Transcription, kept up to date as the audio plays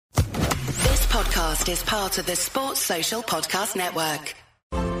podcast is part of the Sports Social Podcast Network.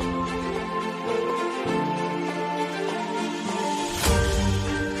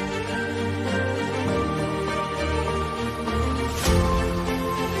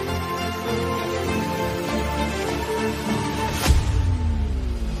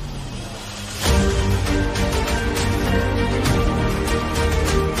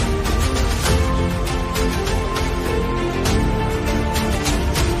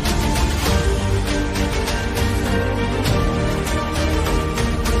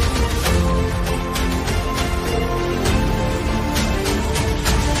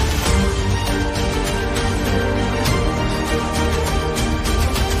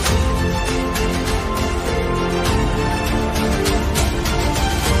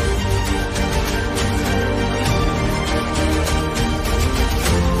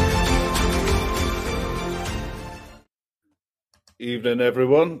 Evening,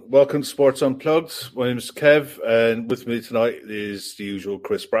 everyone. Welcome to Sports Unplugged. My name is Kev, and with me tonight is the usual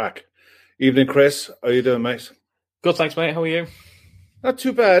Chris Brack. Evening, Chris. How are you doing, mate? Good, thanks, mate. How are you? Not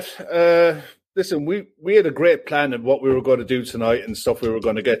too bad. Listen, we had a great plan of what we were going to do tonight and stuff we were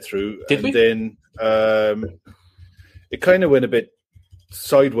going to get through. Did we? Then it kind of went a bit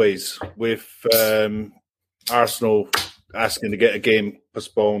sideways with Arsenal asking to get a game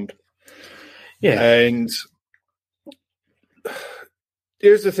postponed. Yeah. And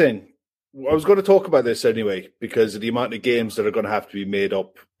here's the thing. I was going to talk about this anyway because of the amount of games that are going to have to be made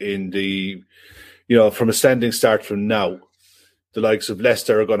up in the, from a standing start from now. The likes of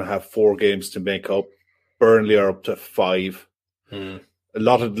Leicester are going to have 4 games to make up. Burnley are up to 5. A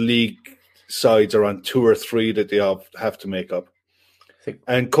lot of the league sides are on 2 or 3 that they have to make up.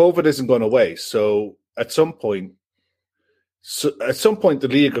 And COVID isn't going away. So at some point, the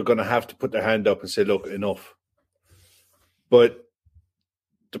league are going to have to put their hand up and say, look, enough. But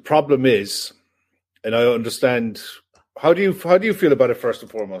the problem is, and I understand, how do you feel about it first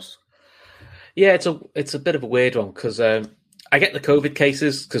and foremost? Yeah, it's a bit of a weird one because I get the COVID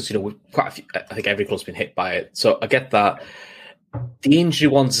cases because quite a few, I think every club's been hit by it, so I get that. The injury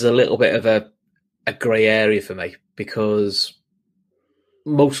ones is a little bit of a grey area for me because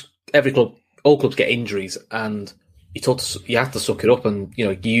all clubs get injuries, and you have to suck it up and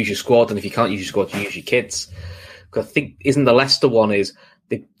you use your squad, and if you can't use your squad, you use your kids. Because I think isn't the Leicester one is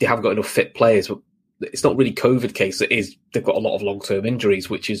they haven't got enough fit players, but it's not really COVID case. It is they've got a lot of long-term injuries,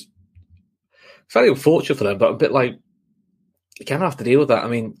 which is very unfortunate for them. But a bit like you kind of have to deal with that. I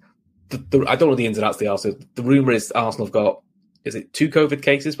mean, I don't know the ins and outs of the Arsenal. The rumor is Arsenal have got 2 COVID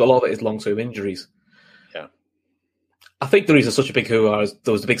cases, but a lot of it is long-term injuries. Yeah, I think the reason such a big hoo-ha is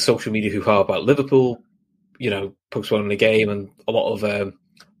there was a big social media hoo-ha about Liverpool, postponing the game, and a lot of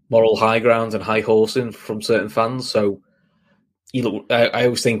moral high grounds and high horsing from certain fans. So, I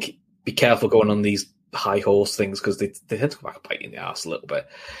always think be careful going on these high horse things because they tend to come back and bite you in the arse a little bit.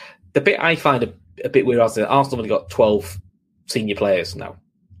 The bit I find a bit weird is that Arsenal only got 12 senior players now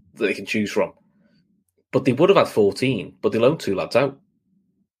that they can choose from. But they would have had 14, but they loaned 2 lads out.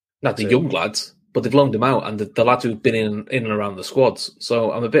 Now, they're young lads, but they've loaned them out, and the lads who've been in and around the squads.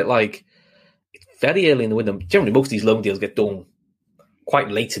 So I'm a bit like, it's very early in the window. Generally, most of these loan deals get done quite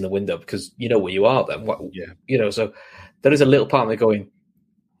late in the window because you know where you are then. So there is a little part of me going,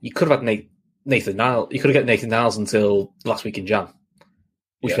 you could have had Nathan Niles. You could have got Nathan Niles until last week in Jan,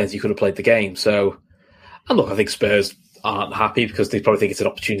 which means you could have played the game. So, and look, I think Spurs aren't happy because they probably think it's an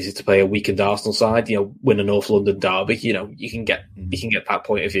opportunity to play a weakened Arsenal side, win a North London derby. You can get that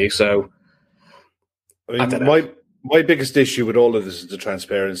point of view. So, I mean, my biggest issue with all of this is the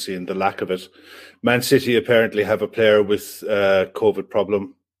transparency and the lack of it. Man City apparently have a player with a COVID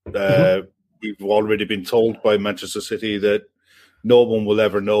problem. We've already been told by Manchester City that no one will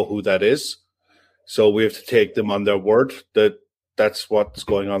ever know who that is. So we have to take them on their word that that's what's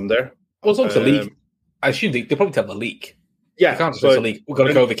going on there. Well, as long as the league, I assume they'll probably tell the league. Yeah. They can't just tell the league, we've got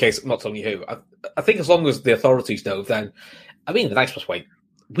a COVID case, I'm not telling you who. I think as long as the authorities know, then, I mean, in the nicest way,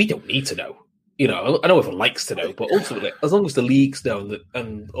 we don't need to know. I know everyone likes to know, but ultimately, as long as the leagues know that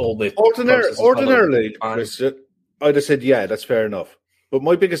and all the ordinarily, Chris, I'd have said, yeah, that's fair enough. But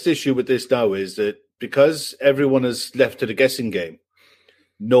my biggest issue with this now is that because everyone is left to the guessing game,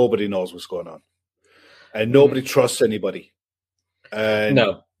 nobody knows what's going on, and nobody trusts anybody. And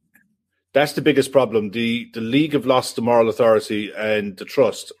no, that's the biggest problem. The league have lost the moral authority and the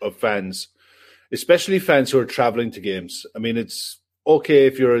trust of fans, especially fans who are travelling to games. I mean, it's okay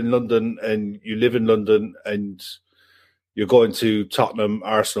if you're in London and you live in London and you're going to Tottenham,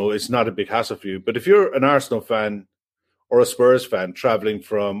 Arsenal, it's not a big hassle for you. But if you're an Arsenal fan or a Spurs fan travelling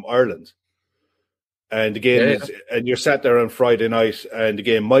from Ireland and the game is, and you're sat there on Friday night, and the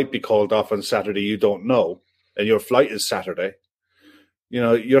game might be called off on Saturday. You don't know, and your flight is Saturday.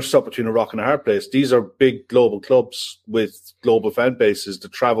 You're stuck between a rock and a hard place. These are big global clubs with global fan bases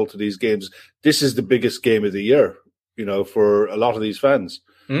that travel to these games. This is the biggest game of the year, for a lot of these fans.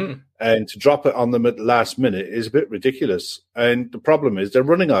 And to drop it on them at the last minute is a bit ridiculous. And the problem is they're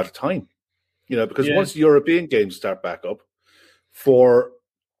running out of time, because once the European games start back up for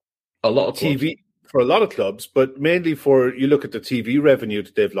a lot of TV, for a lot of clubs, but mainly you look at the TV revenue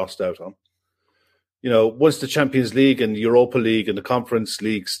that they've lost out on. Once the Champions League and the Europa League and the Conference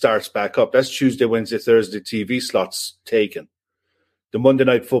League starts back up, that's Tuesday, Wednesday, Thursday TV slots taken. The Monday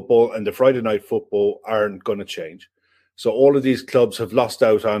night football and the Friday night football aren't going to change. So all of these clubs have lost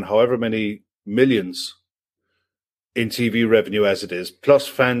out on however many millions in TV revenue as it is, plus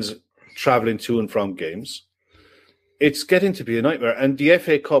fans travelling to and from games. It's getting to be a nightmare. And the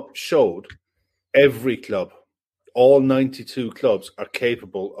FA Cup showed every club, all 92 clubs, are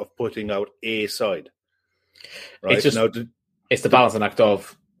capable of putting out a side. Right? It's the balancing act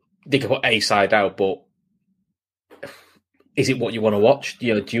of they can put a side out, but is it what you want to watch? Do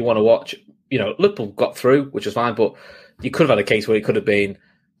you want to watch? Liverpool got through, which was fine, but you could have had a case where it could have been,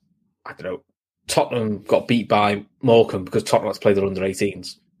 I don't know, Tottenham got beat by Morecambe because Tottenham has played their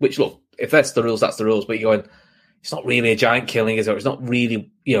under-18s. Which, look, if that's the rules, that's the rules. But you're going, it's not really a giant killing, is it? It's not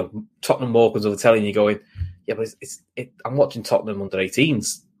really, Tottenham Morecambe's over telling you going, yeah, but I'm watching Tottenham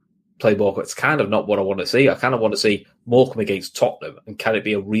under-18s play Morecambe. It's kind of not what I want to see. I kind of want to see Morecambe against Tottenham, and can it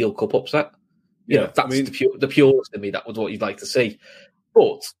be a real cup upset? The purest in me, that was what you'd like to see.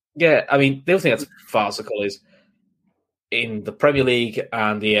 But, the other thing that's farcical is in the Premier League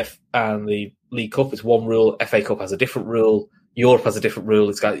and the League Cup, it's one rule. FA Cup has a different rule. Europe has a different rule.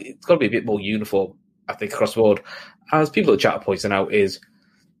 It's got to be a bit more uniform, I think, across the board. As people at chat are pointing out, is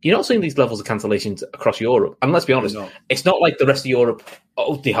you're not seeing these levels of cancellations across Europe. And let's be honest, it's not like the rest of Europe,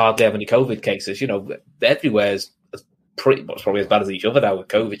 they hardly have any COVID cases. Everywhere's pretty much probably as bad as each other now with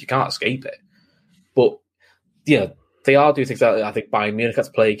COVID. You can't escape it. But, they are doing things that I think Bayern Munich had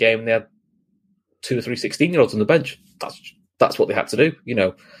to play a game and they had 2 or 3 16-year-olds on the bench. That's what they had to do.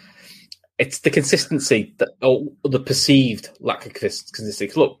 It's the consistency the perceived lack of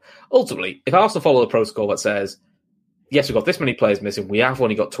consistency. Look, ultimately, if Arsenal follow the protocol that says, yes, we've got this many players missing, we have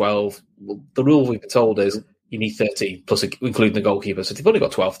only got 12. Well, the rule we've been told is you need 13, plus including the goalkeeper. So if you've only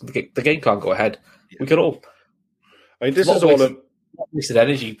got 12, the game can't go ahead. Yeah. We could all. This is all wasted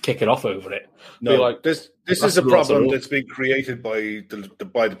energy kicking off over it. No, this is a problem that's been created by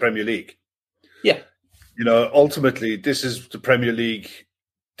the Premier League. Yeah. Ultimately, this is the Premier League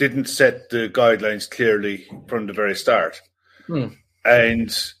didn't set the guidelines clearly from the very start.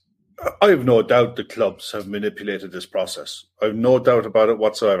 And I have no doubt the clubs have manipulated this process. I have no doubt about it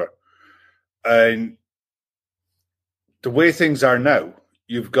whatsoever. And the way things are now,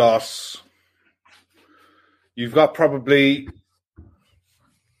 you've got probably...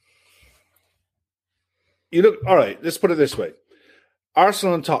 all right, let's put it this way.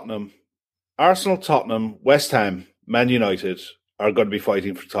 Arsenal, Tottenham, West Ham, Man United are going to be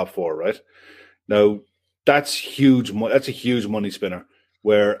fighting for top 4, right? Now, that's huge. That's a huge money spinner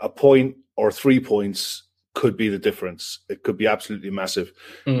where a point or 3 points could be the difference. It could be absolutely massive.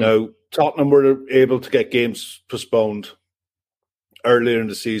 Now, Tottenham were able to get games postponed earlier in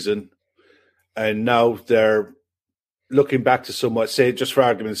the season, and now they're looking back to somewhat, say, just for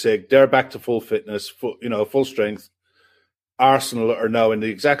argument's sake, they're back to full fitness, full strength. Arsenal are now in the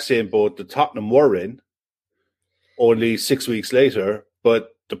exact same boat that Tottenham were in, only 6 weeks later, but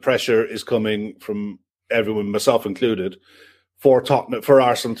the pressure is coming from everyone, myself included, for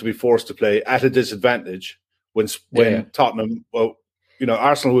Arsenal to be forced to play at a disadvantage when Tottenham,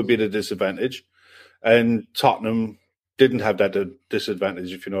 Arsenal would be at a disadvantage, and Tottenham didn't have that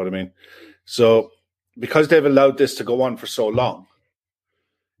disadvantage, if you know what I mean. So, because they've allowed this to go on for so long,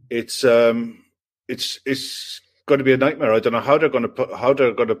 it's going to be a nightmare. I don't know how they're going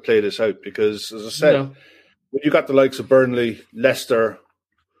to play this out, because, as I said, when you got the likes of Burnley, Leicester,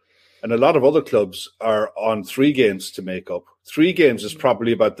 and a lot of other clubs are on 3 games to make up. 3 games is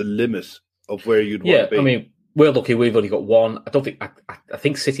probably about the limit of where you'd want to be. I mean, we're lucky we've only got 1. I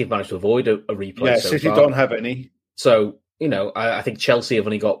think City have managed to avoid a replay. Yeah, City don't have any. So, I think Chelsea have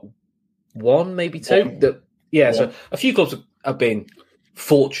only got 1, maybe 2. So a few clubs have been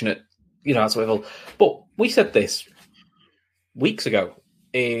fortunate, as well. But we said this weeks ago,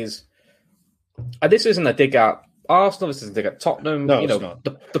 and this isn't a dig at Arsenal, this isn't a dig at Tottenham. No, it's not.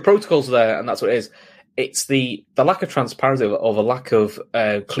 The protocols are there, and that's what it is. It's the lack of transparency of a lack of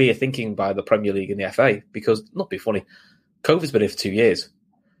clear thinking by the Premier League and the FA, because, not be funny, COVID's been here for 2 years.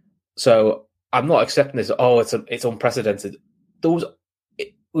 So I'm not accepting this. Oh, it's unprecedented.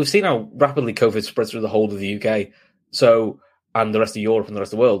 We've seen how rapidly COVID spreads through the whole of the UK, and the rest of Europe and the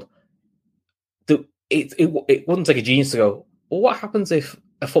rest of the world. It wouldn't take a genius to go, well, what happens if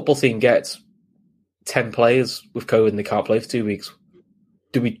a football team gets 10 players with COVID and they can't play for 2 weeks?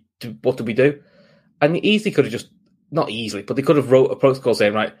 What do we do? And easily could have just, not easily, but they could have wrote a protocol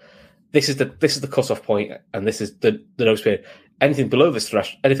saying, right, this is the cut-off point, and this is the notice period. Anything above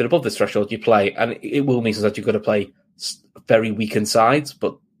this threshold, you play, and it will mean that you've got to play very weakened sides,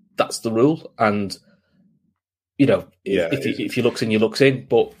 but that's the rule. And if you looks in, you looks in.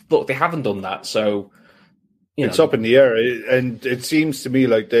 But look, they haven't done that, so it's up in the air, and it seems to me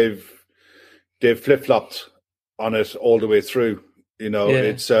like they've flip-flopped on it all the way through.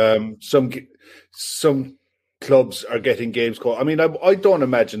 It's some clubs are getting games called. I mean, I don't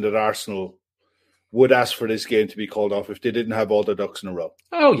imagine that Arsenal would ask for this game to be called off if they didn't have all their ducks in a row.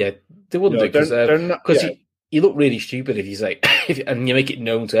 Oh yeah, they wouldn't do, because you look really stupid if you say and you make it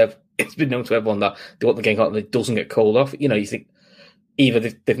known to it's been known to everyone that they want the game called and it doesn't get called off. You think either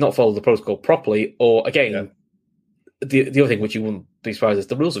they've not followed the protocol properly, or again, the other thing which you wouldn't be surprised is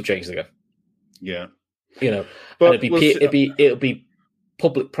the rules have changed again. Yeah, but it'll be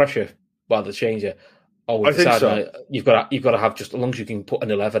public pressure while they change it. Oh, I think so. You've got to have, just as long as you can put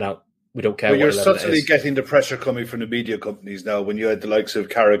an 11 out. We don't care. But what you're subtly getting the pressure coming from the media companies now. When you had the likes of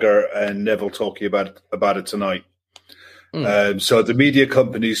Carragher and Neville talking about it tonight, so the media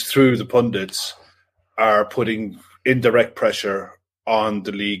companies through the pundits are putting indirect pressure on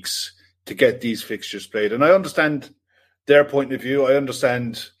the leagues to get these fixtures played. And I understand their point of view. I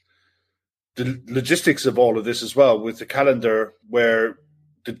understand the logistics of all of this as well, with the calendar where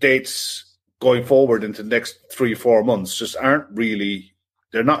the dates going forward into the next 3-4 months just aren't really.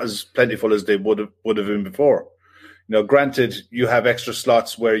 They're not as plentiful as they would have been before. Granted, you have extra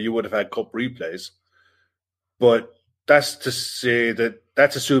slots where you would have had cup replays, but that's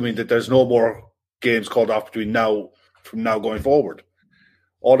assuming that there's no more games called off from now going forward.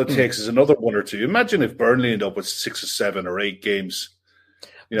 All it takes is another 1 or 2. Imagine if Burnley end up with 6 or 7 or 8 games.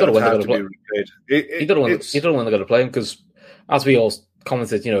 You don't know when they're going to play. You don't know when they're going to play them, because, as we all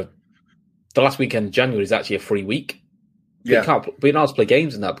commented, the last weekend of January is actually a free week. You're not allowed to play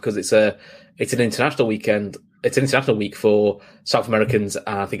games in that because it's an international weekend. It's an international week for South Americans,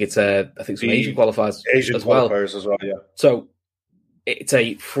 and I think some Asian qualifiers as well. Yeah. So it's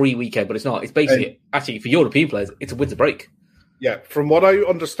a free weekend, but it's not. It's basically actually for European players, it's a winter break. Yeah, from what I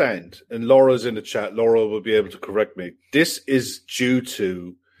understand, and Laura's in the chat, Laura will be able to correct me. This is due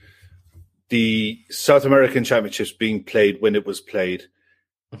to the South American Championships being played when it was played.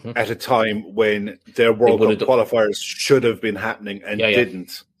 At a time when their World Cup qualifiers should have been happening and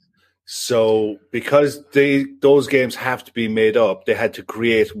didn't. So because those games have to be made up, they had to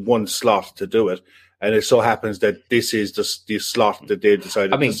create one slot to do it. And it so happens that this is the slot that they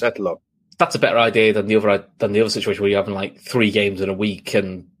decided to settle on. That's a better idea than the other situation where you're having like 3 games in a week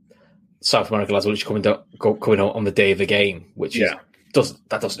and South America lads are literally coming out on the day of the game, which that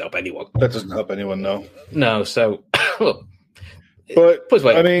doesn't help anyone. That doesn't help anyone, no. No, so look. But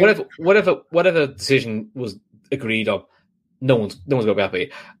I mean, whatever decision was agreed on, no one's going to be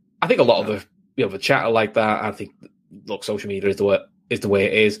happy. I think a lot of the chatter like that. I think social media is the way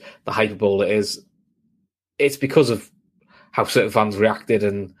it is, the hyperbole it is. It's because of how certain fans reacted,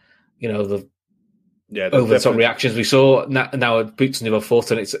 and the over the top reactions we saw. Now it boots into a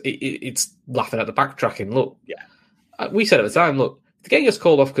foot, and it's laughing at the backtracking. Look, we said at the time, look, the game gets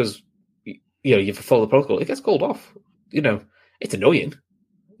called off because you follow the protocol. It gets called off. It's annoying.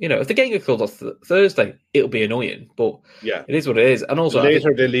 If the game gets called off Thursday, it'll be annoying. But it is what it is. And also, the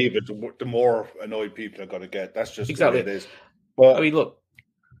later they leave it, the more annoyed people are going to get. That's just exactly what it is. But I mean, look,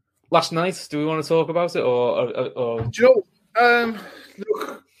 last night, do we want to talk about it or? Do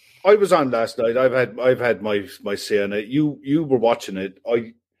look, I was on last night. I've had my say on it. You were watching it.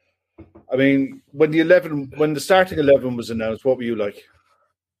 I mean, when the starting 11 was announced, what were you like?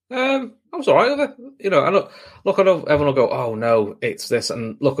 I was all right with it. I know everyone will go, oh no, it's this.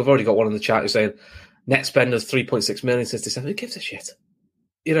 And look, I've already got one in the chat who's saying net spend is 3.6 million since December. Who gives a shit?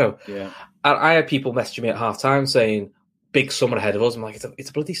 Yeah. And I had people messaging me at half time saying, big summer ahead of us. I'm like, it's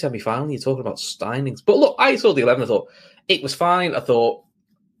a bloody semi-final. You're talking about Steinings. But look, I saw the 11. I thought it was fine. I thought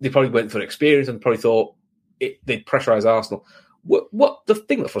they probably went for experience and probably thought they'd pressurise Arsenal. What the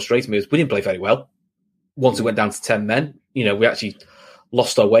thing that frustrates me is we didn't play very well. Once it went down to 10 men, we actually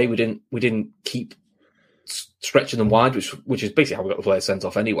lost our way. We didn't keep stretching them wide, which is basically how we got the players sent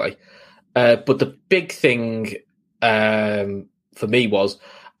off anyway. But the big thing for me was,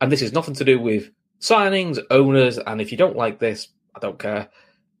 and this is nothing to do with signings, owners, and if you don't like this, I don't care.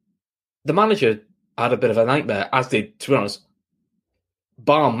 the manager had a bit of a nightmare, as did, to be honest,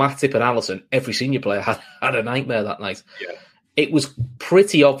 bar Matip and Alisson, every senior player had a nightmare that night. Yeah. It was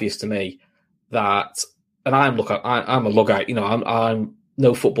pretty obvious to me that, and I'm a Luddite, I'm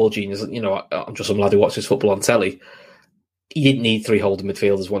no football genius, I'm just some lad who watches football on telly. You didn't need 3 holding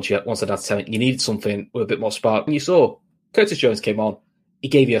midfielders once they'd had 10. You needed something with a bit more spark. And you saw Curtis Jones came on, he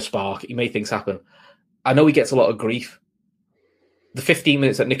gave you a spark, he made things happen. I know he gets a lot of grief. The 15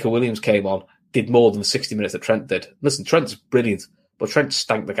 minutes that Nico Williams came on did more than the 60 minutes that Trent did. Listen, Trent's brilliant, but Trent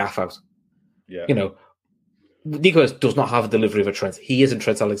stank the gaff out. Yeah. Nico does not have a delivery of a Trent. He isn't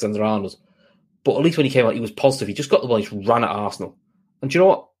Trent Alexander-Arnold. But at least when he came out, he was positive. He just got the ball, he just ran at Arsenal. And do you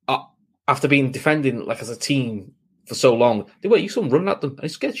know what? After being defending like as a team for so long, you saw him running at them and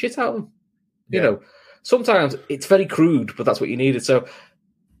just get shit out of them. Yeah. Sometimes it's very crude, but that's what you needed. So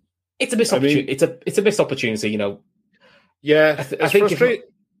it's a missed opportunity. It's a missed opportunity, Yeah, I think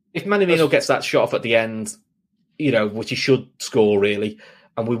if Minamino gets that shot off at the end, which he should score really,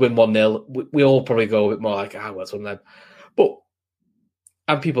 and we win 1-0, we all probably go a bit more like, well, it's one of them. But,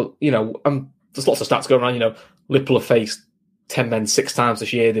 and people, there's lots of stats going around, Liverpool have faced 10 men 6 times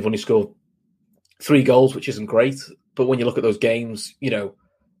this year. They've only scored 3 goals, which isn't great. But when you look at those games,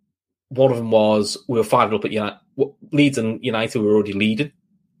 one of them was we were 5-0 up at United. Leeds and United were already leading.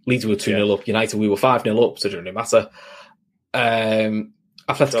 Leeds were 2-0 up. United, we were 5-0 up, so it didn't really matter. Atletico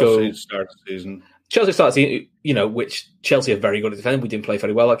Chelsea started the season. Chelsea started the season, which Chelsea are very good at defending. We didn't play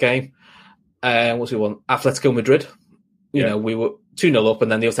very well that game. What's we won? Atletico Madrid. We were 2-0 up,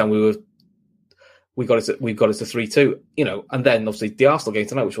 and then the other time we got it to 3-2. And then obviously the Arsenal game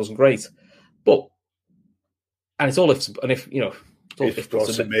tonight, which wasn't great, but it's all ifs and if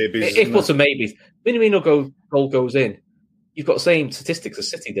buts and maybes. If buts and maybes. Minamino goal goes in. You've got the same statistics as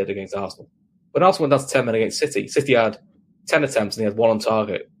City did against Arsenal. When Arsenal went down to 10 men against City, City had 10 attempts and they had 1 on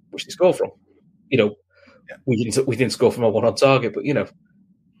target, which they scored from. We didn't score from a 1 on target, but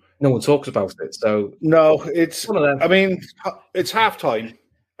no one talks about it. So no, it's one of them. I mean, it's halftime.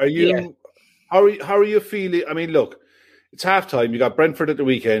 Are you? Yeah. How are you feeling? I mean, look, it's halftime. You got Brentford at the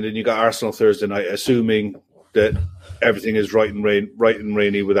weekend, and you got Arsenal Thursday night. Assuming that everything is right and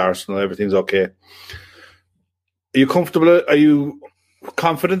rainy with Arsenal, everything's okay. Are you comfortable? Are you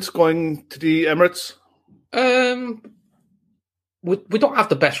confident going to the Emirates? We don't have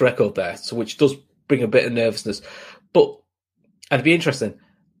the best record there, so which does bring a bit of nervousness. But it'd be interesting.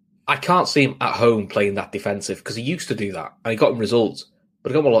 I can't see him at home playing that defensive because he used to do that and he got him results, but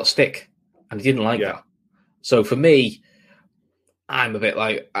he got him a lot of stick and he didn't like that. So for me, I'm a bit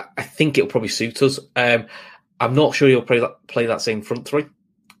like I think it'll probably suit us. I'm not sure he'll play that same front three.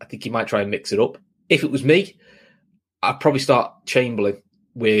 I think he might try and mix it up. If it was me, I'd probably start Chamberlain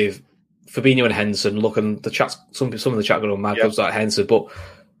with Fabinho and Henderson. Looking the chat, some of the chat going on mad clubs like Henderson, but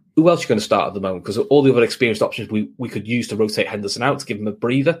who else are you going to start at the moment? Because all the other experienced options we could use to rotate Henderson out to give him a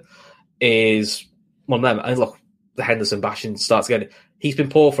breather is one of them. And look, the Henderson bashing starts again. He's been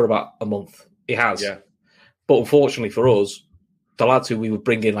poor for about a month. He has. Yeah. But unfortunately for us, the lads who we would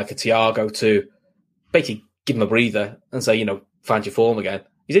bring in like a Thiago to basically give him a breather and say, find your form again.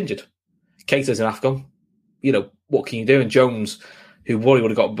 He's injured. Keita's in Afcon. What can you do? And Jones, who probably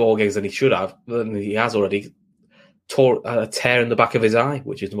would have got more games than he should have, and he has already, tore a tear in the back of his eye,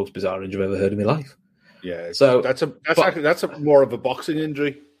 which is the most bizarre injury I've ever heard in my life. Yeah, so that's more of a boxing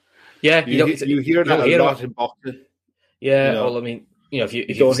injury. Yeah, you hear that a lot in boxing. Yeah, well, I mean, if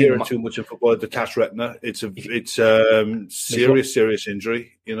you don't hear it too much in football, detached retina, it's serious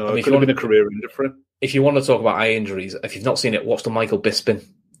injury. It could have been a career ender. If you want to talk about eye injuries, if you've not seen it, watch the Michael Bisping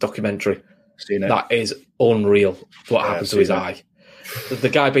documentary. Seen it. That is unreal. What happened to his eye? The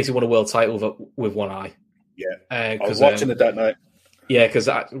guy basically won a world title with one eye. Yeah, I was watching it that night. Yeah, because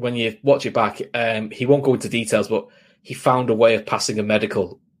when you watch it back, he won't go into details, but he found a way of passing a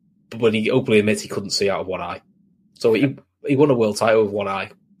medical, but he openly admits he couldn't see out of one eye. So he won a world title with one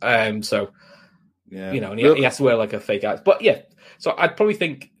eye. And he has to wear like a fake eye. But yeah, so I'd probably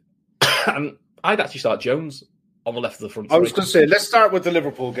think I'd actually start Jones on the left of the front. I was going to say, let's start with the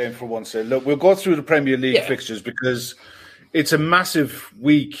Liverpool game for once. Look, we'll go through the Premier League fixtures because it's a massive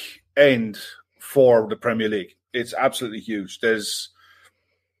weekend for the Premier League. It's absolutely huge. There's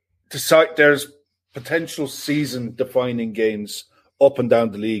potential season-defining games up and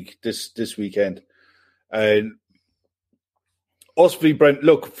down the league this weekend. And us v Brent,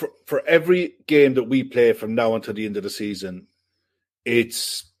 look, for every game that we play from now until the end of the season,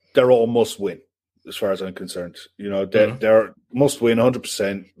 they're all must-win, as far as I'm concerned. They're must-win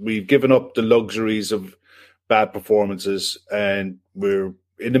 100%. We've given up the luxuries of bad performances, and we're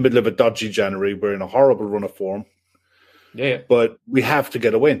in the middle of a dodgy January. We're in a horrible run of form. Yeah. But we have to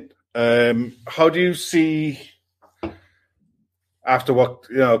get a win. How do you see, after what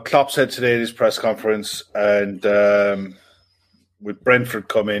Klopp said today at his press conference, and with Brentford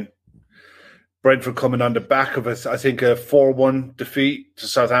coming on the back of I think a 4-1 defeat to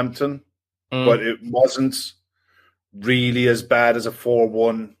Southampton, but it wasn't really as bad as a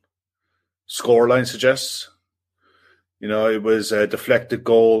 4-1 scoreline suggests. It was a deflected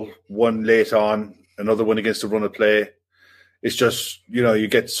goal, one late on, another one against the run of play. It's just, you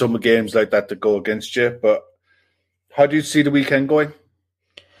get some games like that go against you. But how do you see the weekend going?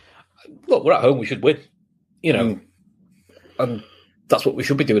 Look, we're at home. We should win. And that's what we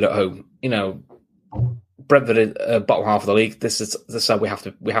should be doing at home. Brentford in bottom half of the league. This is how we have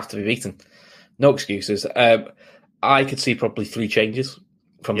to be beaten. No excuses. I could see probably 3 changes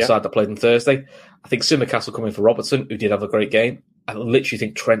from the side that played on Thursday. I think Tsimikas will come in for Robertson, who did have a great game. I literally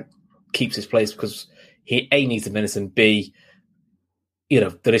think Trent keeps his place because he A, needs the minutes, and B,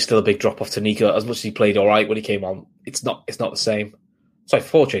 there is still a big drop off to Nico. As much as he played all right when he came on, it's not the same. Sorry,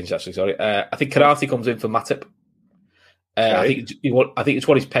 4 changes actually. Sorry, I think Karate comes in for Matip. I think it's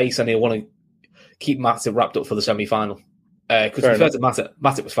what his pace, and he'll want to keep Matip wrapped up for the semi-final. Because compared to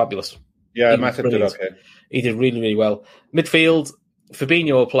Matip was fabulous. Yeah, Matip did okay. He did really, really well. Midfield,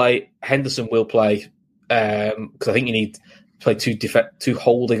 Fabinho will play. Henderson will play. Because I think you need to play 2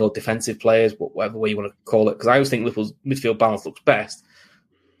 holding or defensive players, whatever way you want to call it. Because I always think Liverpool's midfield balance looks best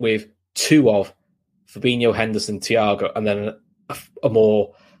with 2 of Fabinho, Henderson, Thiago, and then a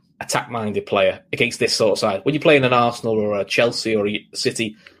more attack-minded player against this sort of side. When you're playing an Arsenal or a Chelsea or a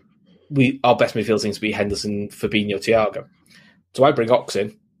City, our best midfield seems to be Henderson, Fabinho, Thiago. So I bring Ox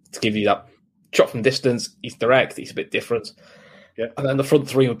in to give you that shot from distance. He's direct. He's a bit different. Yeah. And then the front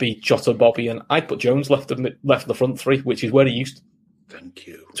 3 would be Jota, Bobby, and I'd put Jones left in the front 3, which is where he used. Thank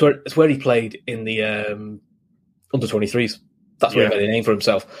you. It's where he played in the under 23s. That's where he made a name for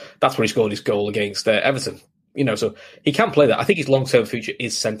himself. That's where he scored his goal against Everton. So he can play that. I think his long-term future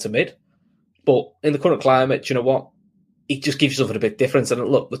is centre mid, but in the current climate, do you know what? He just gives you something a bit different. And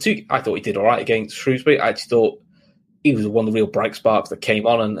look, I thought he did all right against Shrewsbury. I just thought he was one of the real bright sparks that came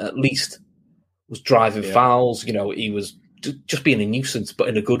on and at least was driving fouls. He was just being a nuisance, but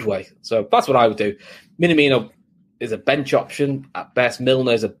in a good way. So that's what I would do. Minamino is a bench option at best.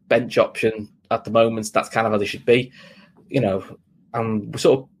 Milner is a bench option at the moment. That's kind of how they should be, and we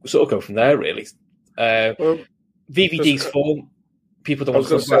sort of go from there, really. VVD's form, people don't want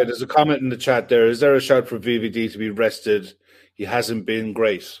to say. There's a comment in the chat there. Is there a shout for VVD to be rested? He hasn't been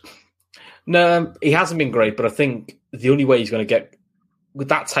great. No, he hasn't been great, but I think the only way he's going to get, with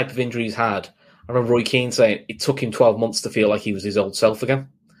that type of injury he's had, I remember Roy Keane saying it took him 12 months to feel like he was his old self again.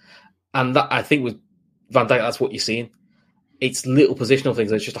 And that, I think with Van Dijk, that's what you're seeing. It's little positional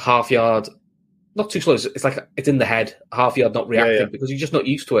things. It's just a half yard, not too slow. It's like it's in the head, a half yard not reacting because you're just not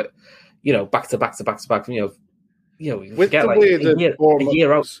used to it. Back to back to back to back. You with forget, the way a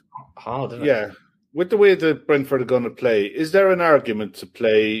year out, hard, isn't it? Yeah. With the way that Brentford are going to play, is there an argument to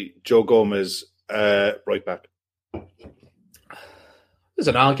play Joe Gomez right back? There's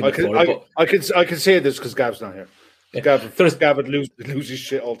an argument for it, but I can say this because Gav's not here. Yeah. Gav would lose his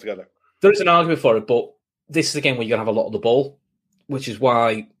shit altogether. There is an argument for it, but this is a game where you're going to have a lot of the ball, which is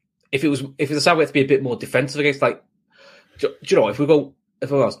why if it's a side we have to be a bit more defensive against, like, do you know, if we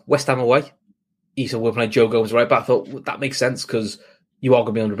was West Ham away, he said we're playing Joe Gomez right back. I thought that makes sense because you are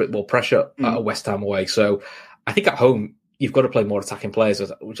going to be under a bit more pressure at a West Ham away. So I think at home you've got to play more attacking players,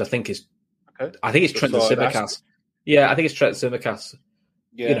 which I think is, I think it's Trent and Tsimikas. Yeah, I think it's Trent and Tsimikas.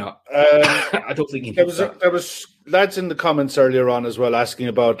 Yeah. I don't think there was lads in the comments earlier on as well asking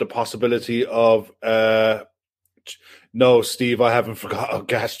about the possibility of. No, Steve, I haven't forgot how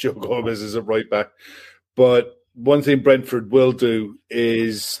gas Joe Gomez is at right back. But one thing Brentford will do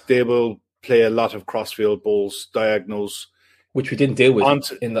is they will play a lot of crossfield balls, diagonals, which we didn't deal with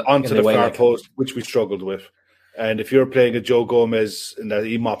onto the far post, which we struggled with. And if you're playing a Joe Gomez, and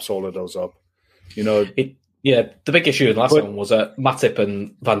he mops all of those up, the big issue in the last one was Matip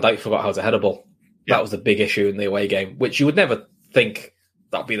and Van Dijk forgot how to head a ball. Yeah. That was the big issue in the away game, which you would never think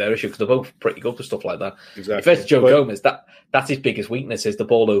that'd be their issue because they're both pretty good for stuff like that. Exactly. If it's Joe Gomez, that's his biggest weakness is the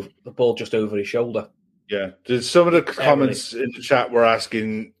ball just over his shoulder. Yeah. Some of the comments in the chat were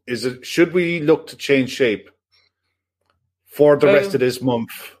asking, should we look to change shape for the rest of this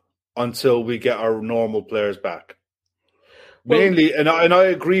month until we get our normal players back? Mainly, and I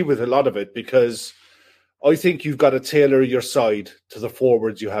agree with a lot of it because I think you've got to tailor your side to the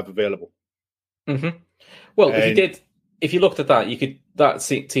forwards you have available. Mm-hmm. Well, if you looked at that,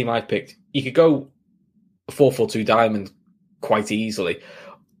 that team I picked, you could go a 4-4-2 diamond quite easily.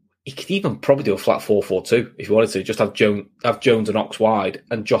 he could even probably do a flat 4-4-2 if you wanted to. Just have Jones and Ox wide,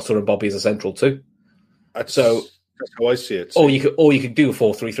 and Jota and Bobby as a central too. That's how I see it. Or you could do a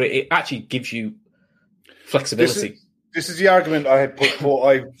 4-3-3. It actually gives you flexibility. This is the argument I had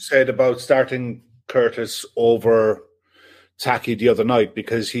I said about starting Curtis over Taki the other night,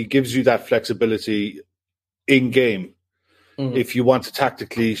 because he gives you that flexibility in game. Mm-hmm. If you want to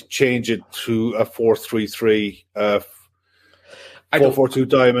tactically change it to a 4-3-3, 4-4-2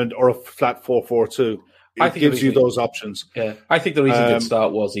 diamond, or a flat 4-4-2, it gives you those options. Yeah, I think the reason he did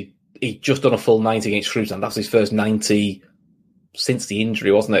start was he just done a full 90 against Shrewsbury, and that's his first 90 since the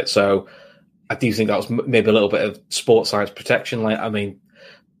injury, wasn't it? So I do think that was maybe a little bit of sports science protection. Like, I mean,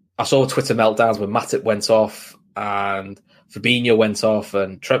 I saw Twitter meltdowns when Matip went off and Fabinho went off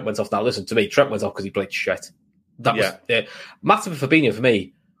and Trent went off. Now, listen to me, Trent went off because he played shit. That was Matip and Fabinho for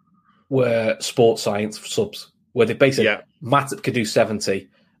me were sports science subs, where they basically Matip could do 70,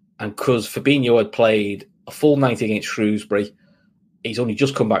 and because Fabinho had played a full 90 against Shrewsbury, he's only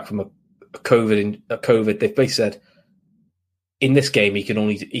just come back from a COVID. They've basically said in this game he can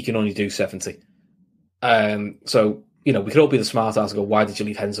only do 70. So we could all be the smart ass and go, why did you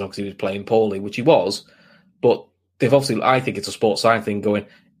leave Henderson on because he was playing poorly, which he was, but they've obviously, I think it's a sports science thing going,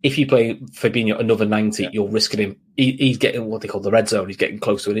 if you play Fabinho another 90, you're risking him. He's getting what they call the red zone. He's getting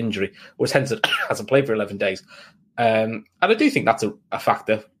close to an injury, whereas Henderson hasn't played for 11 days. And I do think that's a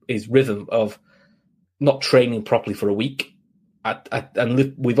factor, his rhythm of not training properly for a week.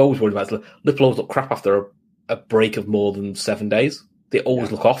 And we've always worried about it. Liverpool always look crap after a break of more than 7 days. They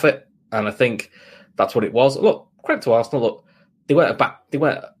always look off it. And I think that's what it was. Look, credit to Arsenal. Look, they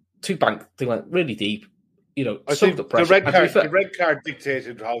went two bank. They went really deep. I think the red card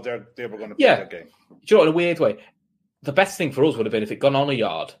dictated how they were going to play that game. Do you know, in a weird way, the best thing for us would have been if it gone on a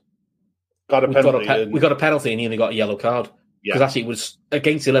yard. Got a penalty. We got a penalty and he only got a yellow card. Because actually it was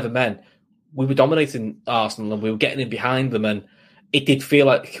against 11 men. We were dominating Arsenal and we were getting in behind them, and it did feel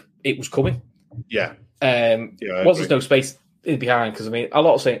like it was coming. Yeah. There's no space in behind, because I mean, a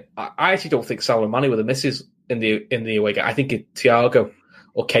lot of saying I actually don't think Salah and Mane were the misses in the away game. I think Thiago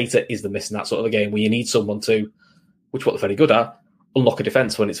or Keita is the miss in that sort of a game where you need someone to, which what they're very good at, unlock a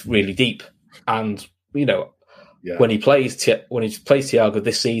defence when it's really deep. And when he plays Thiago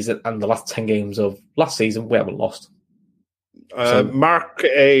this season and the last 10 games of last season, we haven't lost. Mark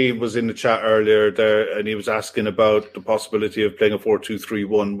A was in the chat earlier there, and he was asking about the possibility of playing a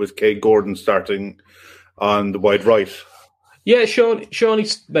 4-2-3-1 with Kay Gordon starting on the wide right. Yeah, Sean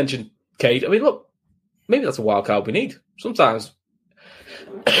mentioned Cade. I mean, look, maybe that's a wild card we need. Sometimes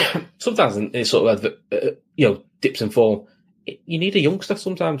it sort of dips in form. You need a youngster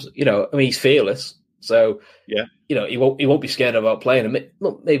sometimes. I mean, he's fearless, so he won't be scared about playing. And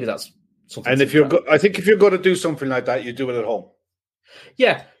look, maybe that's something. And I think if you're going to do something like that, you do it at home.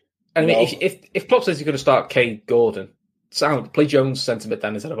 Yeah, and I mean, if Klopp says you're going to start Cade Gordon, play Jones centre mid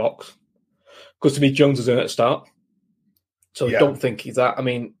then instead of Ox, because to me Jones is in at start. So I don't think he's that. I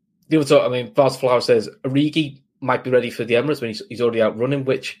mean, the other side, Vaz Flower says Origi might be ready for the Emirates when he's already out running,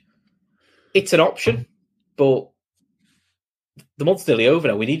 which it's an option, but the month's nearly over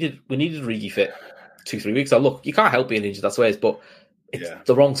now. We needed Origi fit 2-3 weeks. Now, look, you can't help being injured, that's the way it is, but it's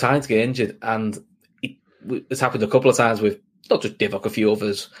the wrong time to get injured, and it's happened a couple of times with not just Divock, a few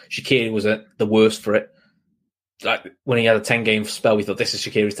others. Shaqiri was the worst for it. Like when he had a 10-game spell, we thought this is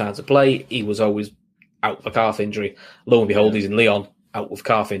Shaqiri's time to play. He was always out with a calf injury. Lo and behold, he's in Lyon out with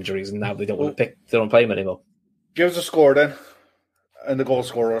calf injuries, and now they don't play him anymore. Give us a score then, and the goal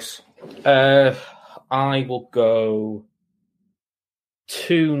scorers. I will go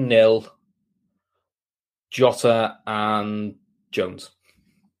 2-0 Jota and Jones.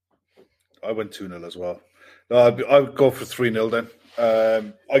 I went 2-0 as well. I would go for 3-0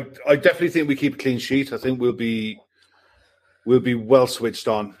 then. I definitely think we keep a clean sheet. I think we'll be well switched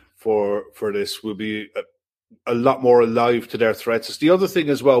on for this. We'll be a lot more alive to their threats. It's the other thing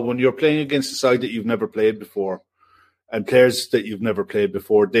as well, when you're playing against a side that you've never played before and players that you've never played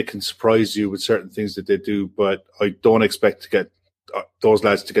before, they can surprise you with certain things that they do, but I don't expect to get those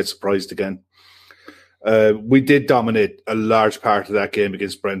lads to get surprised again. We did dominate a large part of that game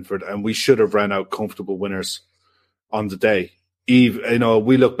against Brentford, and we should have ran out comfortable winners on the day. We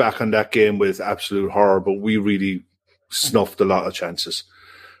look back on that game with absolute horror, but we really snuffed a lot of chances.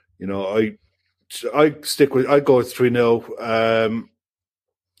 I'd go with 3-0.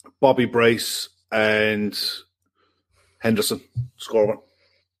 Bobby Brace and Henderson score one.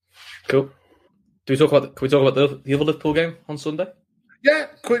 Cool. Can we talk about the other Liverpool game on Sunday? Yeah,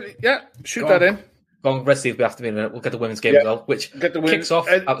 quickly. Yeah, shoot that in. Go on, rest of the afternoon, and we'll get the women's game as well, which kicks off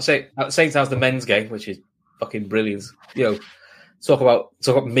at the same time as the men's game, which is fucking brilliant. talk about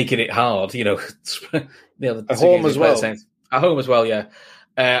making it hard. At home as well. At home as well, yeah.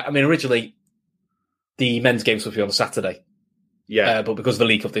 Originally the men's game was supposed to be on a Saturday. Yeah, but because of the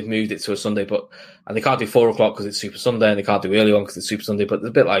League Cup, they've moved it to a Sunday. And they can't do 4 o'clock because it's Super Sunday, and they can't do early on because it's Super Sunday. But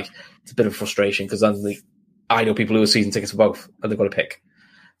it's a bit of frustration because I know people who are season tickets for both, and they've got to pick.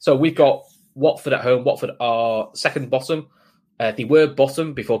 So we've got Watford at home. Watford are second bottom. They were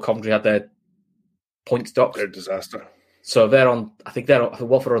bottom before Coventry had their points docked. They're a disaster. So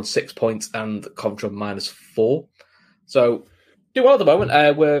Watford are on 6 points and Coventry on -4. So do well at the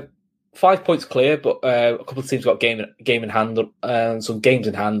moment. We're 5 points clear, but a couple of teams got game in hand and some games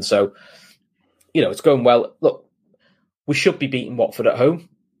in hand. So, it's going well. Look, we should be beating Watford at home.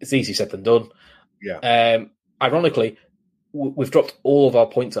 It's easier said than done. Yeah. Ironically, we've dropped all of our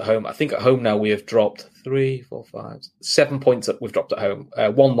points at home. I think at home now we have dropped 3, 4, 5, 7 points that we've dropped at home.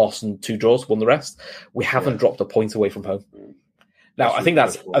 1 loss and 2 draws, won the rest. We haven't dropped a point away from home. Now, I think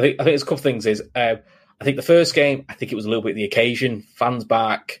there's a couple of things. I think the first game, I think it was a little bit the occasion. Fans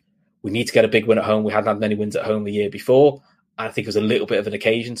back. We need to get a big win at home. We hadn't had many wins at home the year before. And I think it was a little bit of an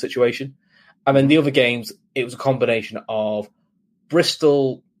occasion situation. And then the other games, it was a combination of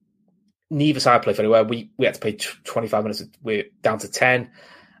Bristol. Neither side played very well. We had to play 25 minutes. We're down to 10.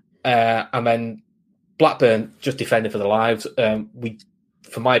 And then Blackburn just defended for their lives. We,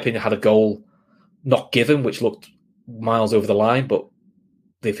 for my opinion, had a goal not given, which looked miles over the line, but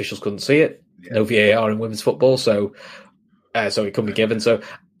the officials couldn't see it. Yeah. No VAR in women's football, so it couldn't be given. So,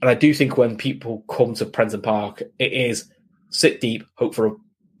 and I do think when people come to Prenton Park, it is sit deep, hope for a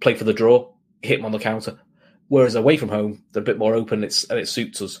play for the draw, hit them on the counter. Whereas away from home, they're a bit more open, and it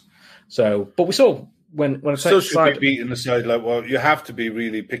suits us. So, but we saw when a still should be beating the side you have to be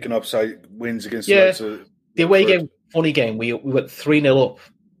really picking up side wins against the away game. Funny game. We went 3-0 up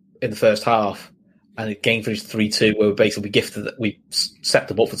in the first half, and the game finished 3-2. Where we basically gifted that we set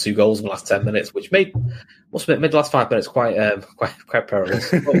them up for 2 goals in the last 10 minutes, which made the last 5 minutes quite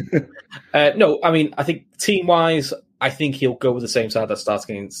perilous. But, no, I mean, I think team wise, I think he'll go with the same side that starts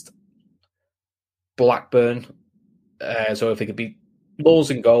against Blackburn. So I think it'd be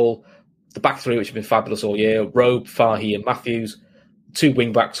Laws in goal. The back three, which have been fabulous all year, Robe, Fahy and Matthews. 2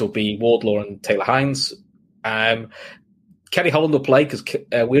 wing-backs will be Wardlaw and Taylor Hines. Kerry Holland will play because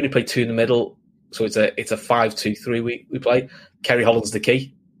we only play 2 in the middle, so it's a 5-2-3 we play. Kerry Holland's the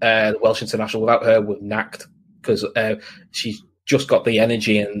key. The Welsh international, without her, we're knacked because she's just got the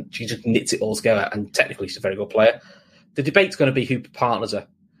energy and she just knits it all together, and technically she's a very good player. The debate's going to be who partners her,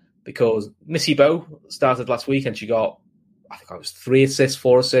 because Missy Bow started last week and she got, I think it was 3 assists,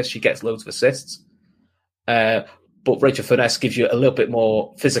 4 assists. She gets loads of assists. But Rachel Furness gives you a little bit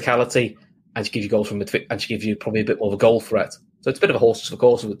more physicality, and she gives you goals from midfield, and she gives you probably a bit more of a goal threat. So it's a bit of a horses for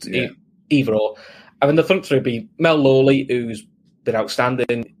course with either or. I mean, the front three would be Mel Lawley, who's been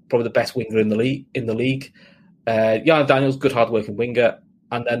outstanding, probably the best winger in the league. Jan Daniels, good hard-working winger,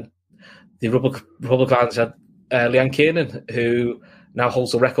 and then the Republicans had Leanne Kiernan, who now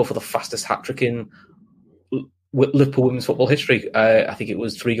holds the record for the fastest hat-trick in Liverpool women's football history. I think it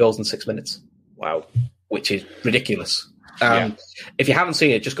was 3 goals in 6 minutes. Wow. Which is ridiculous. If you haven't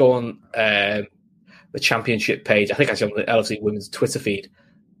seen it, just go on the championship page. I think actually on the LFC Women's Twitter feed,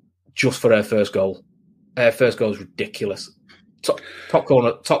 just for her first goal. Her first goal is ridiculous. Top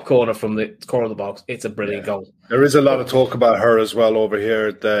corner from the corner of the box. It's a brilliant goal. There is a lot of talk about her as well over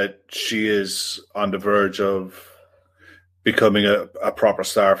here, that she is on the verge of becoming a proper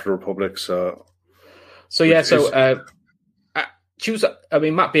star for the Republic. She was. I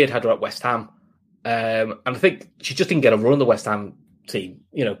mean, Matt Beard had her at West Ham, and I think she just didn't get a run on the West Ham team.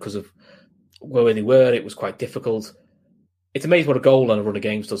 because of where they were. It was quite difficult. It's amazing what a goal and a run of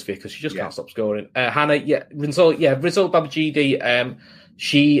games does for you, because she just can't stop scoring. Hannah, Rizal Babajide,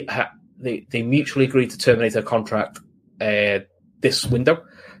 they mutually agreed to terminate her contract this window.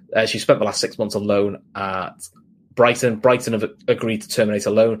 She spent the last 6 months on loan at Brighton. Brighton have agreed to terminate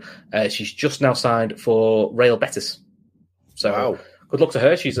her loan. She's just now signed for Real Betis. So good luck to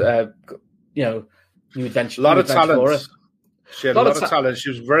her. She's new adventure. A lot of talent. She had a lot of talent. She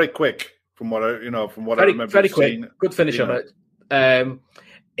was very quick. From what I remember, very quick, good finish on it.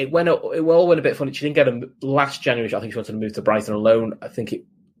 It all went a bit funny. She didn't get him last January. I think she wanted to move to Brighton on loan. I think it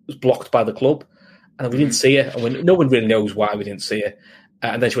was blocked by the club, and we didn't see her. And no one really knows why we didn't see her.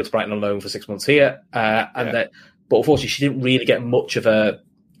 And then she went to Brighton on loan for 6 months here. But unfortunately, she didn't really get much of a.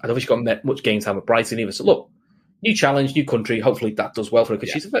 I don't think she got much game time at Brighton either. So look, new challenge, new country. Hopefully that does well for her,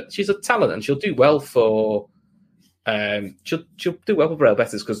 because she's a talent, and she'll do well for. She'll do well for Real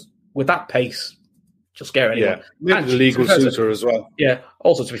Betis, because with that pace, she'll scare anyone. Yeah, maybe the league will suit her as well. Yeah.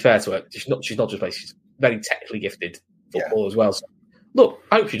 Also, to be fair to her, she's not just playing. She's very technically gifted. football as well. So, look,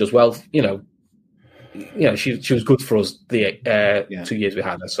 I hope she does well. She was good for us the 2 years we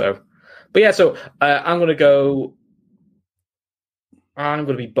had her. So, but yeah, so I'm going to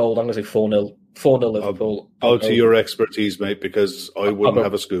be bold. I'm going to say 4-0 Liverpool. I'll to your expertise, mate, because I wouldn't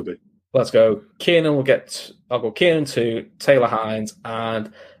have a Scooby. Let's go. I'll go Kiernan 2, Taylor Hines,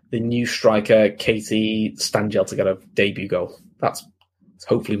 and the new striker, Katie Stangel, to get a debut goal. That's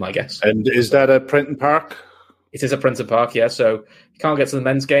hopefully my guess. And is that at Prenton Park? It is at Prenton Park, yeah. So you can't get to the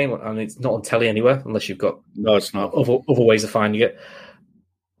men's game, and it's not on telly anywhere unless you've got it's not. Other ways of finding it.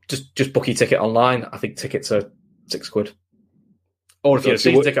 Just book your ticket online. I think tickets are £6. Or if you're a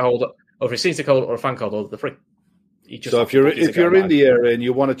season ticket holder, or a fan card holder, they're free. So if you're in the area and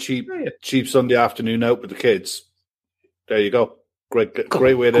you want a cheap Sunday afternoon out with the kids, there you go.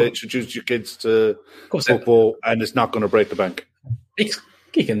 Great way to introduce your kids to football, and it's not going to break the bank.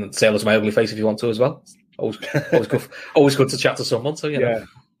 You can say hello to my ugly face if you want to as well. Always good to chat to someone. So yeah.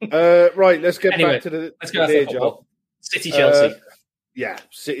 Right, let's get back to the day job. City Chelsea.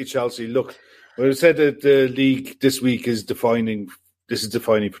 City Chelsea. Look, we said that the league this week is defining. This is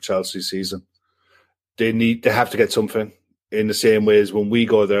defining for Chelsea's season. They have to get something in the same way as when we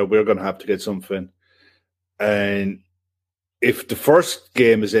go there, we're going to have to get something. And if the first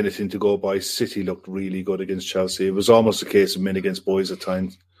game is anything to go by, City looked really good against Chelsea. It was almost a case of men against boys at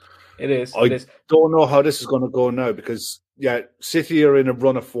times. It is. I don't know how this is going to go now because, City are in a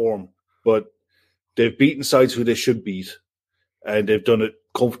run of form, but they've beaten sides who they should beat, and they've done it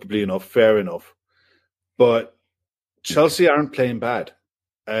comfortably enough, fair enough. But Chelsea aren't playing bad.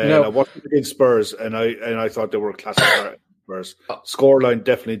 And I watched it against Spurs, and I thought they were a classic Spurs. Scoreline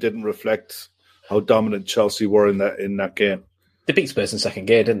definitely didn't reflect how dominant Chelsea were in that game. They beat Spurs in second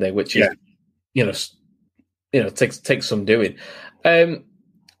gear, didn't they? Which is, takes some doing. I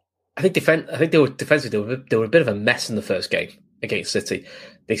think they were defensively. They were a bit of a mess in the first game against City.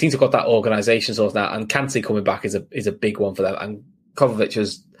 They seem to have got that organisation sorted out, and Kante coming back is a big one for them. And Kovacic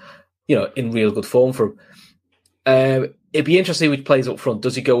is, in real good form for him. It'd be interesting which plays up front.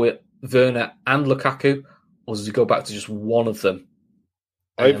 Does he go with Werner and Lukaku, or does he go back to just one of them?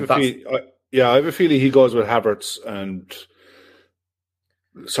 I have a feeling he goes with Havertz and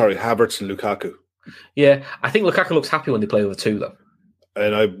Lukaku. Yeah, I think Lukaku looks happy when they play with two, though.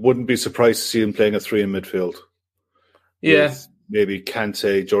 And I wouldn't be surprised to see him playing a 3 in midfield. Yeah. Maybe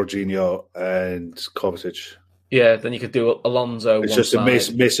Kante, Jorginho, and Kovacic. Yeah, then you could do Alonso. It's just that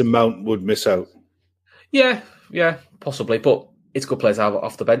Mason Mount would miss out. Yeah, possibly, but it's a good place to have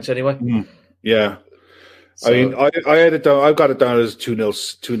off the bench anyway. Yeah. So, I mean, I had it down. I've got it down as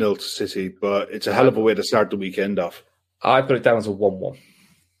 2-0 to City, but it's a hell of a way to start the weekend off. I've got it down as a 1-1.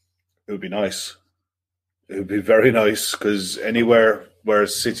 It would be nice. It would be very nice because anywhere where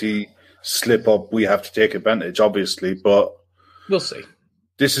City slip up, we have to take advantage, obviously. But we'll see.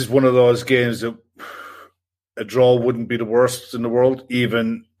 This is one of those games that a draw wouldn't be the worst in the world.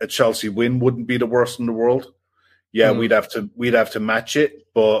 Even a Chelsea win wouldn't be the worst in the world. Yeah, we'd have to match it,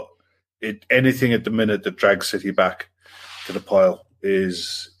 but anything at the minute that drags City back to the pile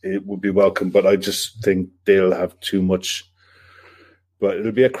it would be welcome. But I just think they'll have too much. But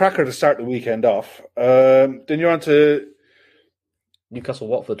it'll be a cracker to start the weekend off. Then you're on to Newcastle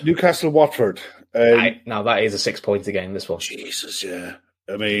Watford. Now that is a 6-point game, this one. Jesus, yeah.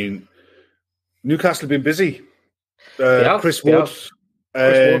 I mean, Newcastle have been busy. Chris Wood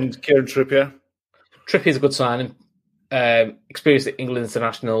and Kieran Trippier. Trippier's a good signing. Experienced at England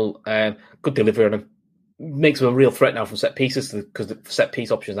international. Good delivery on him. Makes them a real threat now from set pieces because the set piece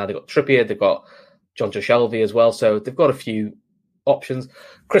options now they've got Trippier, they've got Jonjo Shelvey as well. So they've got a few options.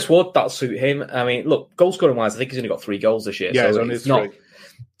 Chris Wood, that'll suit him. I mean, look, goal scoring wise, I think he's only got 3 goals this year. Yeah, so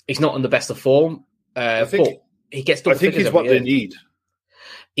he's not in the best of form. But he gets double figures. I think he's what they need.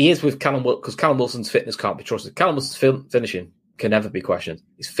 He is with Callum because Callum Wilson's fitness can't be trusted. Callum Wilson's finishing can never be questioned.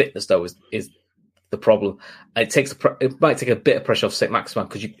 His fitness, though, is the problem. And it might take a bit of pressure off St. Maximin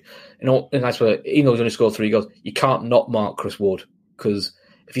because in a nice way, even though he's only scored 3 goals, you can't not mark Chris Wood because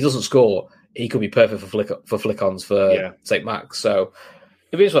if he doesn't score, he could be perfect for flick-ons for St. Max. So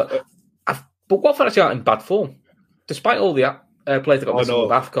it is what. But Watford actually aren't in bad form, despite all the players that got missing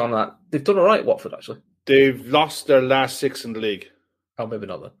with Afcon. They've done all right. Watford actually. They've lost their last 6 in the league. Oh, maybe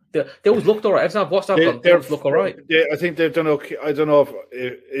not then. They always looked all right. Every time I've watched Afcon, they always look all right. I think they've done okay. I don't know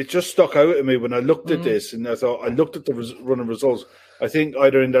if it just stuck out at me when I looked at this, and I looked at the running results. I think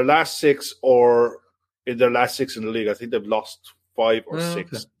either in their last 6 or in their last 6 in the league, I think they've lost 5 or 6.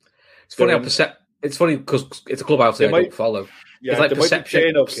 Okay. It's funny it's funny because it's a club I don't follow. Yeah, it's like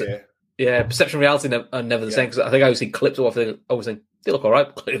perception. Yeah, perception and reality are never the same. Because I think I always see clips of what I always think they look all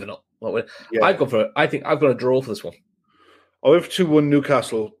right. Clearly they're not. I think I've got a draw for this one. I went for 2-1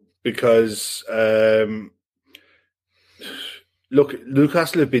 Newcastle because, look,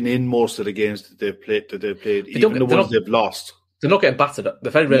 Newcastle have been in most of the games that they've played, even the ones they've lost. They're not getting battered.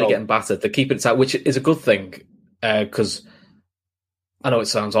 They're very rarely getting battered. They're keeping it tight, which is a good thing, because I know it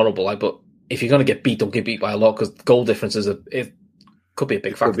sounds horrible, but if you're going to get beat, don't get beat by a lot, because goal differences it could be a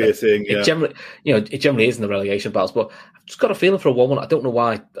big factor. Could be a thing. Yeah. It generally is in the relegation battles, but I've just got a feeling for a 1-1. I don't know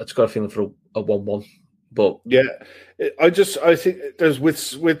why. I just got a feeling for a 1-1. But yeah, I think there's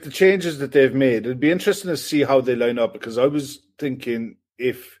with the changes that they've made, it'd be interesting to see how they line up, because I was thinking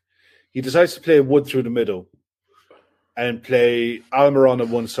if he decides to play Wood through the middle and play Almiron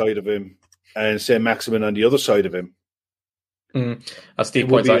on one side of him and say Maximin on the other side of him, as Steve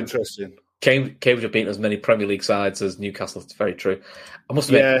points out, interesting. Cambridge have beaten as many Premier League sides as Newcastle. It's very true. I must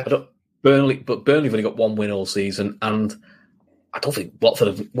admit, Burnley have only got one win all season, and I don't think Watford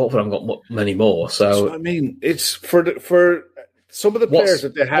haven't got many more. So I mean, it's for some of the players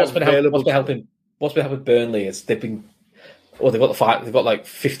that they have available. What's been happening with Burnley is they've got like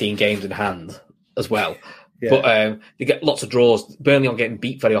 15 games in hand as well. Yeah. But they get lots of draws. Burnley aren't getting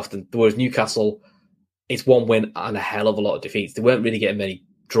beat very often, whereas Newcastle, it's one win and a hell of a lot of defeats. They weren't really getting many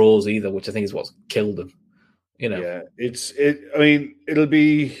draws either, which I think is what's killed them. Yeah, I mean, it'll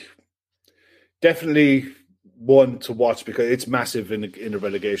be definitely one to watch because it's massive in a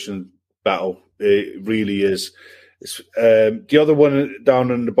relegation battle. It really is. It's, the other one down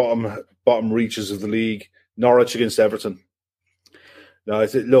in the bottom reaches of the league, Norwich against Everton. No, I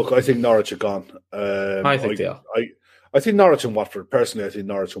think Norwich are gone. I think they are. I think Norwich and Watford. Personally, I think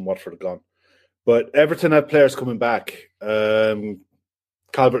Norwich and Watford are gone. But Everton have players coming back.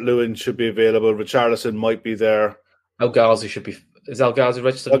 Calvert-Lewin should be available. Richarlison might be there. El Ghazi should be. Is El Ghazi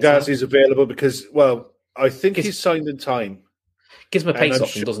registered? El Ghazi's available because, I think he's signed in time. Gives him a pace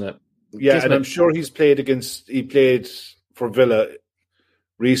option, doesn't it? Yeah, and I'm sure he played for Villa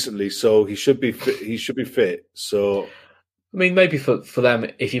recently, so he should be fit. He should be fit. So, I mean, maybe for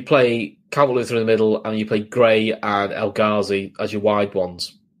them, if you play Calvert-Lewin through the middle and you play Gray and El Ghazi as your wide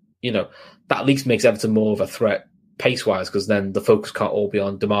ones, that at least makes Everton more of a threat pace-wise, because then the focus can't all be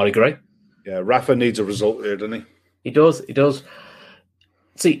on Damari Gray. Yeah, Rafa needs a result here, doesn't he? He does.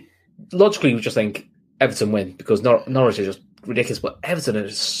 See, logically, we just think Everton win because Norwich is just ridiculous, but Everton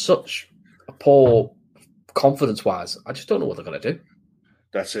is such a poor confidence-wise. I just don't know what they're going to do.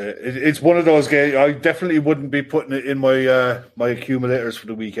 That's it. It's one of those games. I definitely wouldn't be putting it in my my accumulators for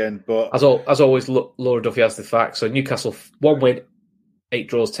the weekend. But as always, Laura Duffy has the facts. So Newcastle 1 win, 8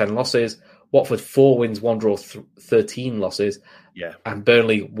 draws, 10 losses. Watford 4 wins, 1 draw, 13 losses. Yeah, and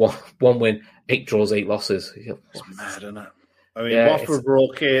Burnley 1 win, 8 draws, 8 losses. It's mad, isn't it? I mean, Watford were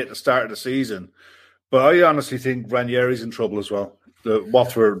okay at the start of the season, but I honestly think Ranieri's in trouble as well. The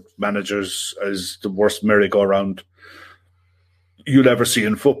Watford managers is the worst merry-go-round you'll ever see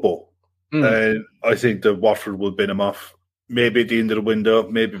in football. And I think that Watford will bin him off. Maybe at the end of the window,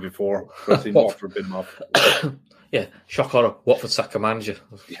 maybe before. But I think Watford bin him off. Yeah, shock horror. Watford sack a manager.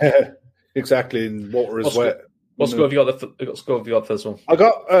 Yeah, exactly. And water is wet. What score have you got for this one? I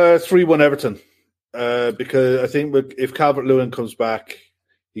got 3-1 Everton. Because I think if Calvert-Lewin comes back,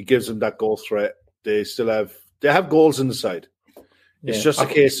 he gives them that goal threat. They have goals in the side. It's just a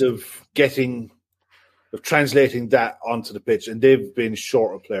case of translating that onto the pitch, and they've been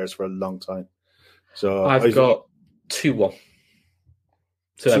short of players for a long time. So I've got 2-1.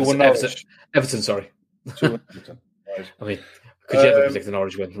 2-1 Everton, sorry. 2-1 Everton. Right. I mean, could you ever predict an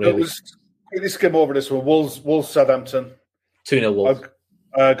Norwich win? Really? Quickly skim over this one. Wolves Southampton. 2-0 Wolves.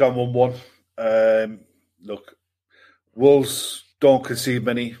 I got 1-1. Look, Wolves don't concede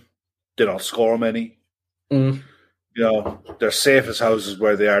many. They don't score many. They're safe as houses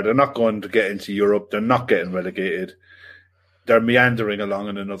where they are. They're not going to get into Europe. They're not getting relegated. They're meandering along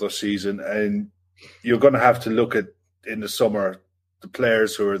in another season. And you're going to have to look at, in the summer, the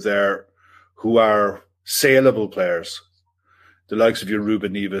players who are there who are saleable players. The likes of your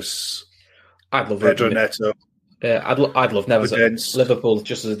Ruben Neves, Pedro Neto. Yeah, I'd love Neves at Liverpool,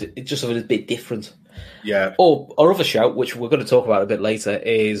 just a bit different. Yeah. Our other shout, which we're going to talk about a bit later,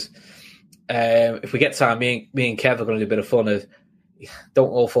 is if we get time, me and Kev are going to do a bit of fun of don't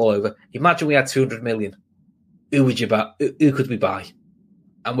all fall over. Imagine we had 200 million. Who would you buy? Who could we buy?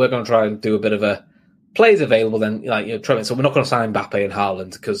 And we're going to try and do a bit of a players available then, Trevor. So we're not going to sign Mbappe and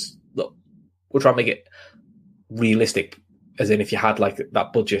Haaland because look, we're trying to make it realistic, as in if you had like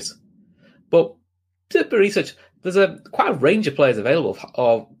that budget. But did a bit of research. There's quite a range of players available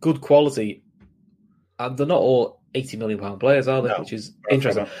of good quality, and they're not all £80 million players, are they? No, which is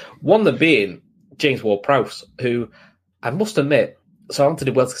interesting. One of them being James Ward-Prowse, who I must admit, so Anthony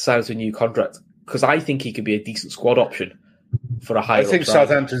Wells signed to a new contract because I think he could be a decent squad option. for a higher I think upside.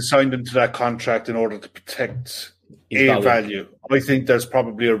 Southampton signed him to that contract in order to protect His value. I think there's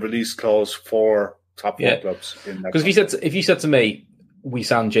probably a release clause for top four clubs in that. Because if you said to me, we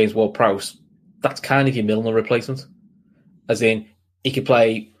signed James Ward-Prowse, that's kind of your Milner replacement. As in, he could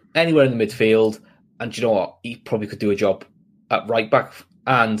play anywhere in the midfield, and you know what? He probably could do a job at right back,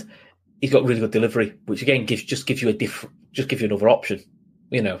 and he's got really good delivery, which again gives you another option,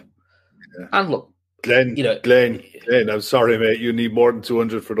 you know. Yeah. And look, Glenn, I'm sorry, mate. You need more than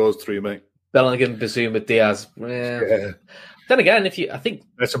 200 for those three, mate. Bellingham, Basuma, Diaz. Yeah. Then again, I think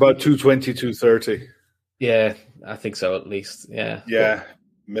that's about 220, 230. Yeah, I think so at least. Yeah. Yeah,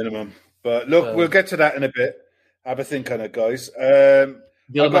 minimum. But look, we'll get to that in a bit. Have a think on it, guys.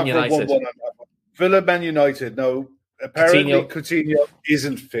 Villa Man United. Villa Man United. No, apparently Coutinho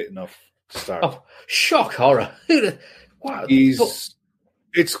isn't fit enough to start. Oh, shock horror. Wow.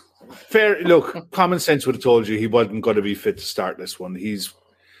 It's fair. Look, common sense would have told you he wasn't going to be fit to start this one.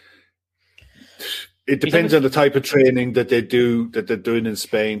 It depends on the type of training that they're doing in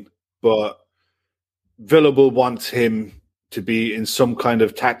Spain, but Villa will want him to be in some kind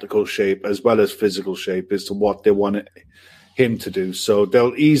of tactical shape as well as physical shape as to what they want him to do. So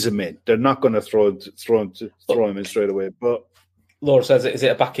they'll ease him in. They're not going to throw him in straight away. But Laura says, is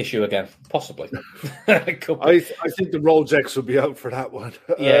it a back issue again? Possibly. I think the Rolls-X will be out for that one.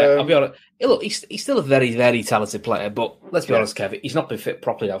 Yeah, I'll be honest. Look, he's still a very, very talented player, but let's be honest, Kevin, he's not been fit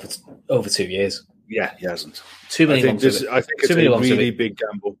properly now for over 2 years. Yeah, he hasn't. Too many I think it's a really big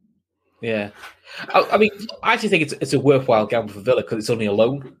gamble. Yeah. I mean, I actually think it's a worthwhile gamble for Villa because it's only a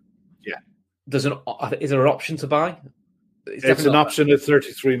loan. Yeah. Is there an option to buy? It's an option at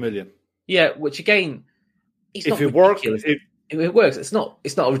 33 million. Yeah, which again, if it works, it's not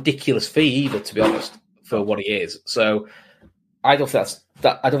a ridiculous fee either, to be honest, for what he is. So I don't think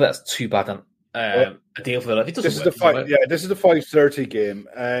that's too bad a deal for Villa. If it doesn't this is the 5:30 game,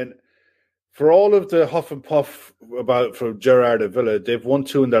 and for all of the huff and puff from Gerrard at Villa, they've won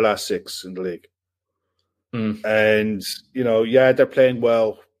 2 in their last 6 in the league. Mm. And they're playing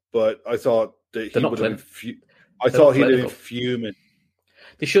well, but I thought that he would have been fuming.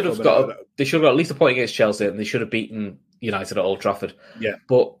 They should have got at least a point against Chelsea, and they should have beaten United at Old Trafford. Yeah,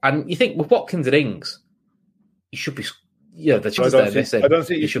 and you think with Watkins and Ings, he should be. Yeah, the chances they're missing. I don't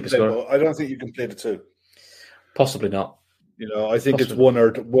think he should be scoring. I don't think you can play the two. Possibly not. I think it's one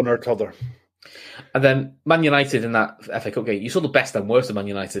or t'other. And then Man United in that FA Cup game, you saw the best and worst of Man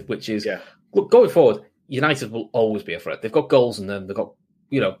United, which is look, going forward, United will always be a threat. They've got goals in them. They've got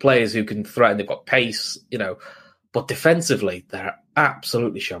players who can threaten. They've got pace. But defensively, they're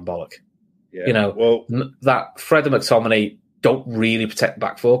absolutely shambolic. Yeah. That Fred and McTominay don't really protect the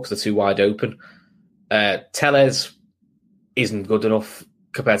back four because they're too wide open. Tellez isn't good enough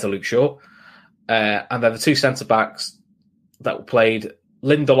compared to Luke Shaw. And then the two centre-backs that were played,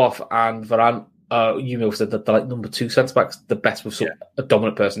 Lindelof and Varane, you may have said that they're like number 2 centre-backs, the best with a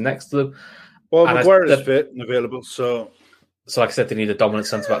dominant person next to them. Well, Maguire is fit and available, so like I said, they need a dominant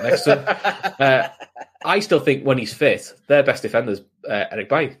centre-back next to him. I still think when he's fit, their best defender is Eric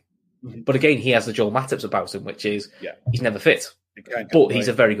Bailly. Mm-hmm. But again, he has the Joel Matip about him, which is he's never fit. He's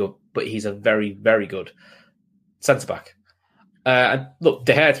a very very, very good centre-back. And look,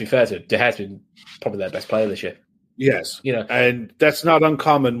 De Gea, to be fair to him, De Gea's been probably their best player this year. Yes. And that's not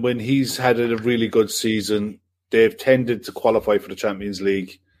uncommon when he's had a really good season. They've tended to qualify for the Champions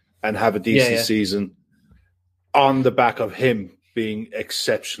League and have a decent season on the back of him being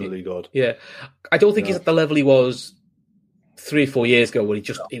exceptionally good. Yeah. I don't think he's at the level he was 3 or 4 years ago when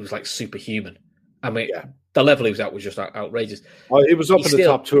he was like superhuman. I mean, the level he was at was just outrageous. He was up in the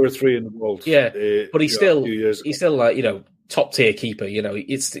top 2 or 3 in the world. Yeah, but he's still like, top tier keeper.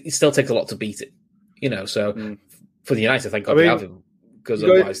 It still takes a lot to beat it. So for the United, thank God we have him, because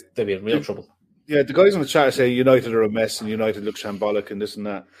otherwise they'd be in real trouble. Yeah, the guys on the chat say United are a mess and United look shambolic and this and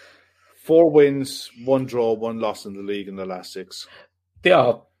that. 4 wins, 1 draw, 1 loss in the league in the last 6. They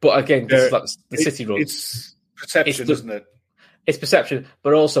are, but again, this is like the City run. It's perception, isn't it? It's perception,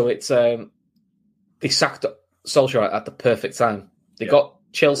 but also it's they sacked Solskjaer at the perfect time. They got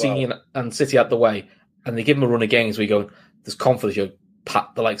Chelsea and City out the way, and they give him a run of games where you go, there's confidence.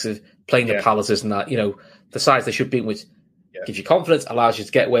 The likes of playing the Palaces and that, the sides they should be in, which gives you confidence, allows you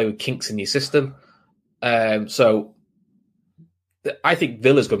to get away with kinks in your system. So I think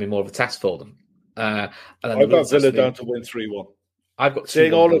Villa's going to be more of a test for them. And then I've got Villa down to win 3-1. I've got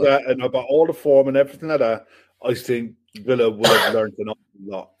saying all of that and about all the form and everything like that. I think Villa would have learned an awful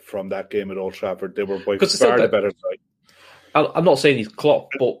lot from that game at Old Trafford. They were by far the better side. I'm not saying he's Klopp,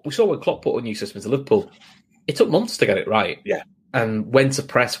 but we saw when Klopp put a new system into Liverpool, it took months to get it right. Yeah. And when to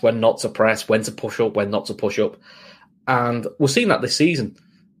press, when not to press, when to push up, when not to push up. And we're seeing that this season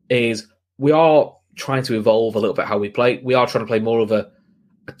is we are trying to evolve a little bit how we play. We are trying to play more of a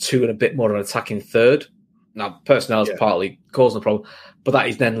two and a bit more of an attacking third. Now, personnel is partly causing the problem, but that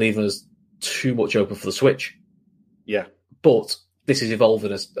is then leaving us too much open for the switch. Yeah. But this is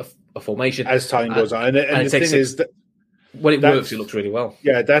evolving as a formation. As time goes on. And the thing is that when it works, it looks really well.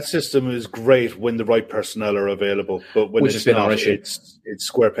 Yeah, that system is great when the right personnel are available. But when it's not, it's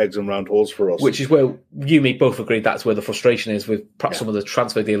square pegs and round holes for us. Which is where you and me both agree that's where the frustration is with perhaps some of the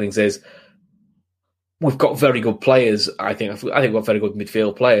transfer dealings is we've got very good players. I think we've got very good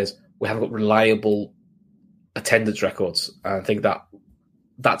midfield players. We haven't got reliable attendance records. And I think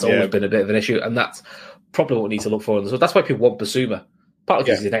that's always been a bit of an issue. And that's probably what we need to look for. So that's why people want Basuma. Partly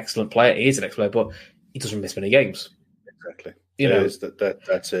because he's an excellent player. He is an excellent player, but he doesn't miss many games. Exactly.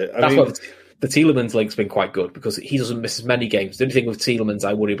 That's it. That's why the Tielemans link's been quite good because he doesn't miss as many games. The only thing with Tielemans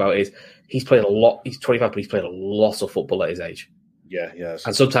I worry about is he's played a lot. He's 25, but he's played a lot of football at his age. Yeah, yes.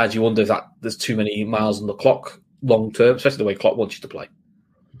 And sometimes you wonder if there's too many miles on the clock long term, especially the way Klopp wants you to play.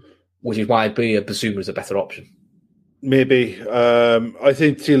 Which is why Basuma is a better option. Maybe. I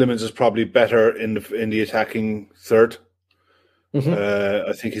think Tielemans is probably better in the attacking third. Mm-hmm.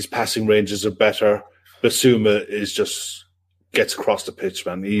 I think his passing ranges are better. Basuma gets across the pitch,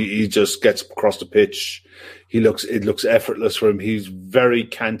 man. He just gets across the pitch. It looks effortless for him. He's very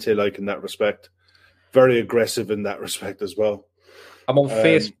Kante-like in that respect. Very aggressive in that respect as well. I'm on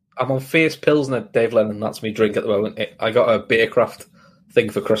Fierce Pilsner, Dave Lennon. That's me drink at the moment. I got a Beercraft thing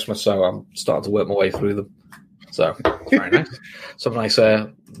for Christmas, so I'm starting to work my way through them. So very nice. Some nice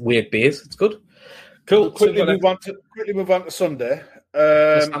weird beers. It's good. Cool. Quickly move on to Sunday.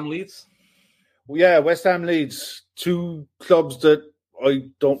 West Ham Leeds. Yeah, West Ham Leeds. Two clubs that I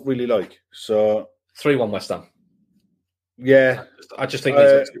don't really like. So 3-1 West Ham. Yeah. I just think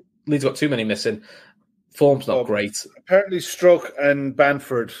Leeds got too many missing. Form's not great. Apparently Struck and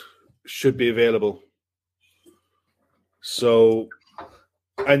Bamford should be available. So,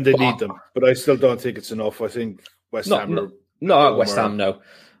 and they need them. But I still don't think it's enough. I think West Ham are... Not at West Ham, no.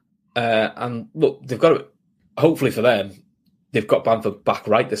 And look, they've got to... Hopefully for them, they've got Bamford back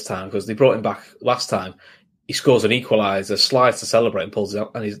right this time because they brought him back last time. He scores an equaliser, slides to celebrate and pulls it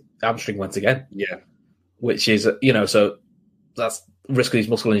out, and his hamstring went again. Yeah. Which is, so that's risking his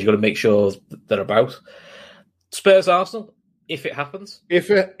muscle, and you've got to make sure they're about. Spurs Arsenal, if it happens. If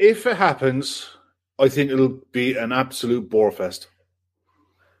it happens, I think it'll be an absolute bore fest.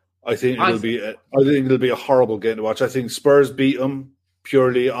 I think it'll be a horrible game to watch. I think Spurs beat them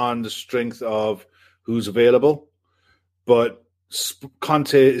purely on the strength of who's available, but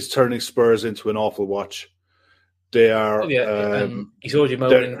Conte is turning Spurs into an awful watch. They are. He's already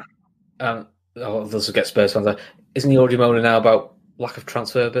moaning. This will get Spurs fans. Isn't he already moaning now about lack of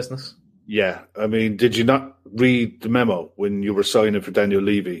transfer business? Yeah, I mean, did you not read the memo when you were signing for Daniel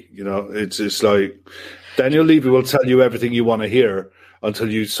Levy? It's like Daniel Levy will tell you everything you want to hear until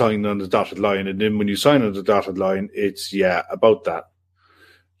you sign on the dotted line, and then when you sign on the dotted line, it's about that.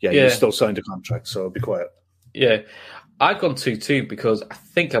 Yeah, you still signed a contract, so be quiet. Yeah, I've gone 2-2 because I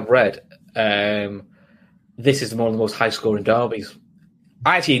think I've read this is one of the most high-scoring derbies.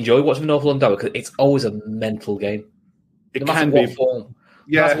 I actually enjoy watching an awful derby because it's always a mental game. It can be. Form.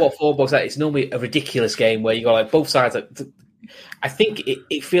 Yeah. That's what form box. It's normally a ridiculous game where you go like both sides. I think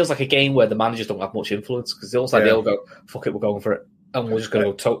it feels like a game where the managers don't have much influence because it's like they all go, "Fuck it, we're going for it," and we're just going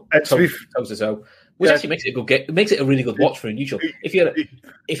to go toe to toe. Which actually makes it a good game. It makes it a really good watch for a neutral. If you're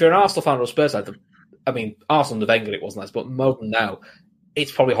an Arsenal fan or a Spurs fan, I mean, Arsenal and Wenger, it was nice, but modern now,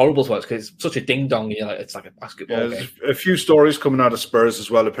 it's probably horrible to watch because it's such a ding dong. It's like a basketball game. A few stories coming out of Spurs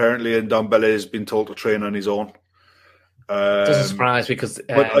as well, apparently, and Ndombele has been told to train on his own. Doesn't surprise me because,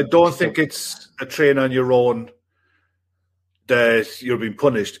 but I don't think it's a train on your own that you're being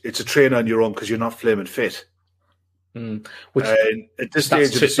punished. It's a train on your own because you're not flaming fit. Which at this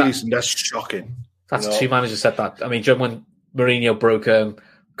stage of the season, that's shocking. That's two managers said that. I mean, when Mourinho broke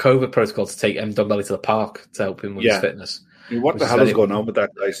COVID protocol to take Ndombele to the park to help him with his fitness. I mean, what the hell is going on with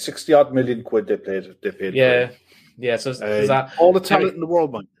that guy? 60-odd million quid they paid. Yeah. So is that all the talent in the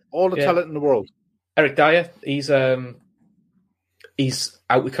world, man? All the talent in the world. Eric Dyer, he's out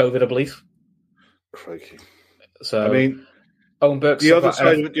with COVID, I believe. Crikey. So I mean, Owen Burke's the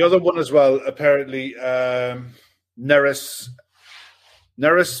other one as well. Apparently, Neres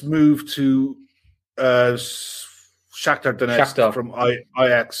moved to Shakhtar Donetsk from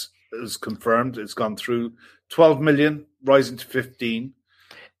Ajax is confirmed. It's gone through 12 million, rising to 15.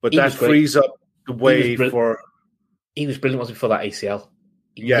 But that frees up the way for. He was brilliant, wasn't he, for that ACL?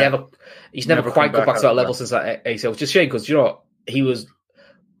 He's never quite got back to that level since that ACL, which is a shame because he was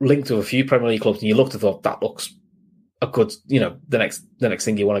linked to a few Premier League clubs, and you looked and thought that looks a good, the next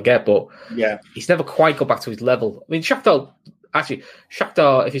thing you want to get. But he's never quite got back to his level. I mean, Shakhtar,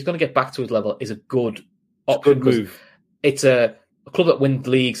 if he's going to get back to his level, is a good option. Good move. It's a club that wins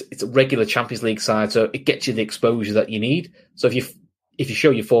leagues. It's a regular Champions League side, so it gets you the exposure that you need. So if you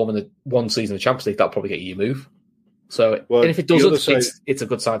show your form in the one season of the Champions League, that'll probably get you your move. So, and if it doesn't, it's a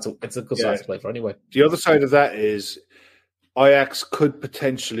good side to play for anyway. The other side of that is Ajax could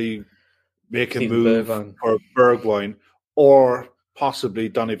potentially make a move for Bergwijn or possibly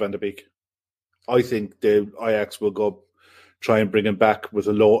Donny van de Beek. I think the Ajax will go try and bring him back with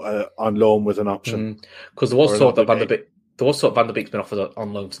on loan with an option. Because there was thought that Van de Beek's been offered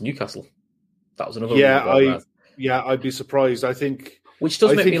on loan to Newcastle. That was another. I'd be surprised. I think, which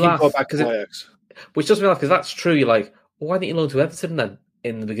does make me laugh because that's true. You're like, well, why didn't you loan to Everton then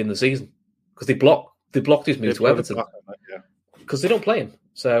in the beginning of the season? Because they blocked his move to Everton because they don't play him.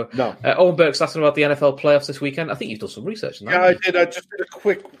 So no. Owen Burke's asking about the NFL playoffs this weekend. I think you've done some research on that. Yeah, I did.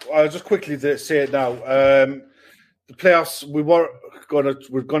 I'll just quickly say it now. The playoffs,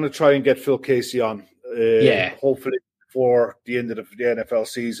 we're going to try and get Phil Casey on. Hopefully before the end of the NFL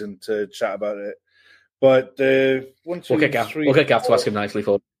season to chat about it. But we'll get Gav to ask him nicely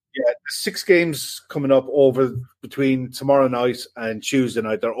for. Yeah, 6 games coming up between tomorrow night and Tuesday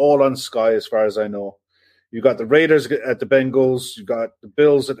night. They're all on Sky, as far as I know. You got the Raiders at the Bengals. You got the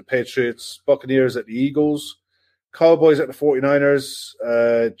Bills at the Patriots. Buccaneers at the Eagles. Cowboys at the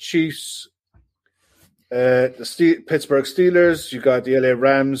 49ers. Chiefs. The Pittsburgh Steelers. You got the LA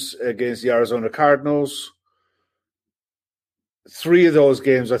Rams against the Arizona Cardinals. 3 of those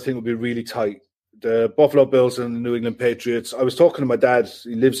games I think will be really tight. The Buffalo Bills and the New England Patriots. I was talking to my dad.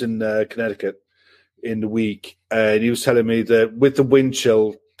 He lives in Connecticut in the week. And he was telling me that with the wind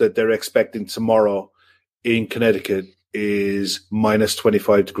chill that they're expecting tomorrow in Connecticut is minus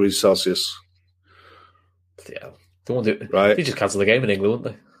 25 degrees Celsius. Yeah. They just cancel the game in England,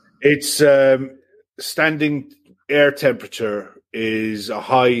 wouldn't they? It's standing air temperature is a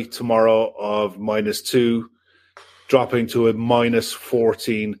high tomorrow of -2, dropping to a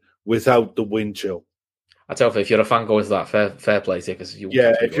 -14 without the wind chill. I tell you, if you're a fan going to that, fair play to because if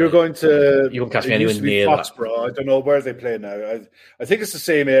you're going to, you won't catch me anywhere near Foxborough. I don't know where they play now. I think it's the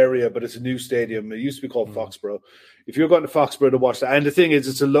same area, but it's a new stadium. It used to be called Foxborough. If you're going to Foxborough to watch that, and the thing is,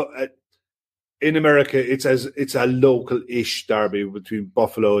 it's in America, it's a local-ish derby between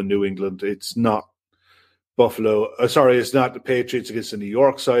Buffalo and New England. It's not Buffalo. It's not the Patriots against the New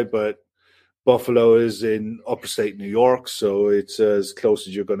York side, but Buffalo is in upper state New York, so it's as close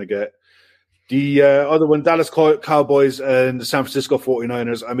as you're going to get. The other one, Dallas Cowboys and the San Francisco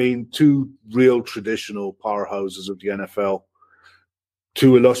 49ers, I mean, 2 real traditional powerhouses of the NFL.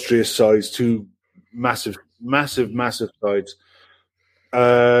 2 illustrious sides, 2 massive sides.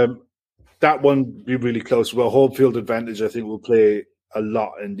 That one will be really close. Well, home field advantage, I think, will play a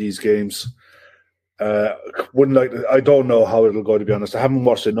lot in these games. I don't know how it'll go, to be honest. I haven't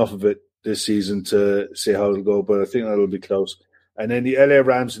watched enough of it this season to say how it'll go, but I think that'll be close. And then the LA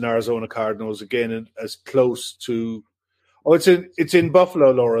Rams and Arizona Cardinals, again, as close to... Oh, it's in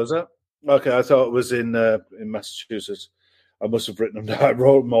Buffalo, Laura, is it? Okay, I thought it was in Massachusetts. I must have written them down. I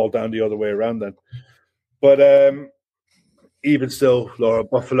wrote them all down the other way around then. But even still, Laura,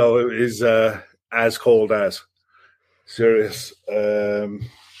 Buffalo is as cold as. Serious.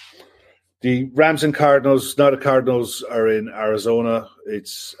 The Rams and Cardinals, now the Cardinals are in Arizona.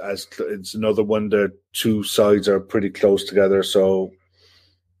 It's another one. The 2 sides are pretty close together, so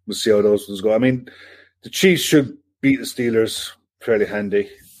we'll see how those ones go. I mean, the Chiefs should beat the Steelers fairly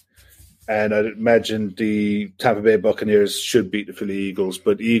handy, and I'd imagine the Tampa Bay Buccaneers should beat the Philly Eagles,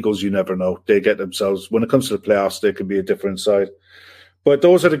 but the Eagles, you never know. They get themselves, when it comes to the playoffs, they can be a different side. But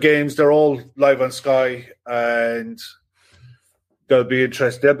those are the games. They're all live on Sky, and they'll be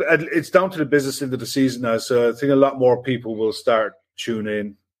interesting. It's down to the business end of the season now, so I think a lot more people will start tuning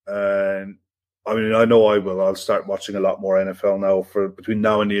in. And I mean, I know I will. I'll start watching a lot more NFL now for between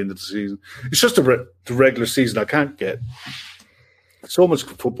now and the end of the season. It's just the regular season I can't get. So much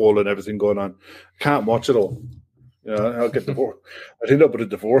football and everything going on. Can't watch it all. You know, I'll get divorced. I'd end up with a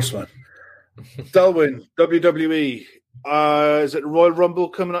divorce, man. Delwyn, WWE. Is it Royal Rumble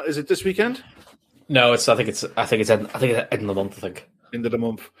coming up? Is it this weekend? No, I think it's end of the month. I think end of the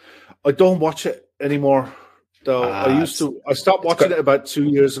month. I don't watch it anymore, though. I stopped watching it about 2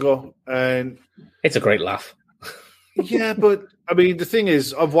 years ago, and it's a great laugh. Yeah, but I mean, the thing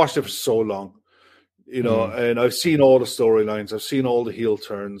is, I've watched it for so long, you know, and I've seen all the storylines. I've seen all the heel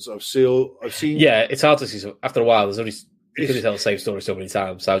turns. I've seen. Yeah, it's hard to see. After a while, you can tell the same story so many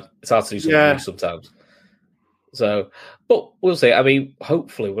times. So it's hard to do something new sometimes. So, but we'll see. I mean,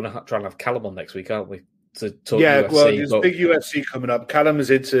 hopefully we're going to try and have Callum on next week, aren't we? to talk Yeah, UFC. well, there's big UFC coming up. Callum is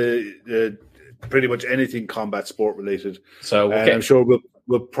into pretty much anything combat sport related. So and I'm sure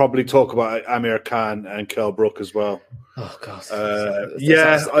we'll probably talk about Amir Khan and Kell Brook as well. Oh God!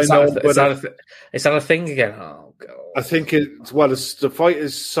 I know, but is that a thing again? Oh God! I think the fight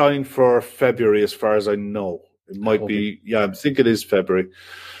is signed for February, as far as I know. It might be. Yeah, I think it is February,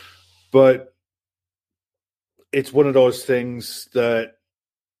 but it's one of those things that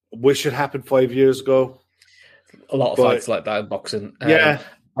wish it happened 5 years ago. A lot of fights like that in boxing. Yeah,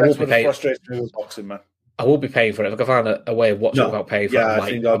 I won't be paying. Frustrates me with boxing, man. I won't be paying for it. If I can find a way of watching it without paying for it, I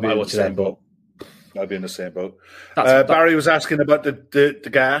think I'll might watch it then. But I'll be in the same boat. Barry was asking about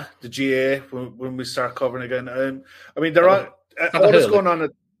the GA when we start covering again. I mean, there are all that's going on.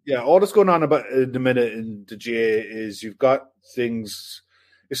 All that's going on about in the minute in the GA is you've got things.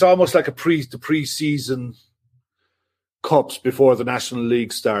 It's almost like the pre-season cups before the National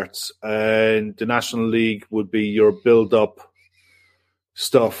League starts, and the National League would be your build-up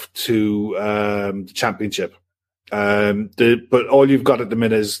stuff to the Championship. But all you've got at the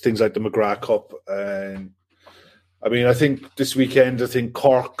minute is things like the McGrath Cup. And I mean, I think this weekend,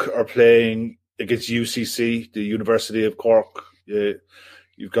 Cork are playing against UCC, the University of Cork.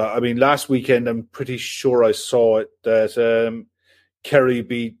 You've got, I mean, last weekend, I'm pretty sure I saw it that Kerry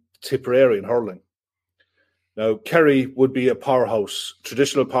beat Tipperary in hurling. Now, Kerry would be a powerhouse,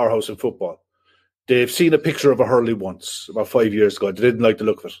 traditional powerhouse in football. They've seen a picture of a hurley once, about 5 years ago. They didn't like the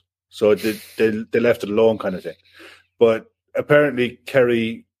look of it. So they left it alone, kind of thing. But apparently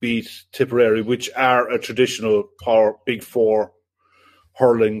Kerry beat Tipperary, which are a traditional Big Four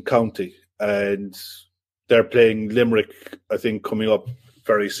hurling county. And they're playing Limerick, I think, coming up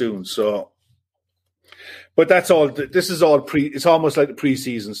very soon. So, but that's all. This is all it's almost like the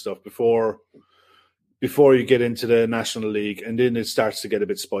pre-season stuff before you get into the National League, and then it starts to get a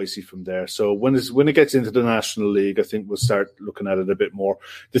bit spicy from there. So when it gets into the National League, I think we'll start looking at it a bit more.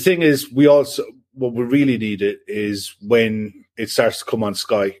 The thing is, what we really need it is when it starts to come on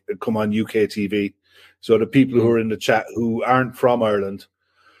Sky and come on UK TV. So the people who are in the chat who aren't from Ireland,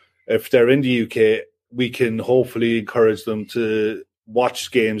 if they're in the UK, we can hopefully encourage them to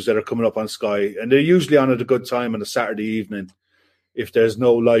watch games that are coming up on Sky. And they're usually on at a good time on a Saturday evening if there's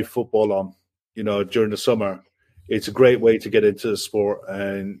no live football on. During the summer, it's a great way to get into the sport,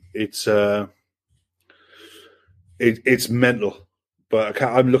 and it's mental. But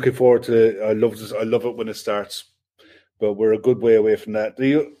I'm looking forward to it. I love it when it starts. But we're a good way away from that.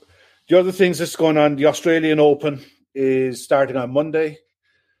 The other things that's going on, the Australian Open is starting on Monday.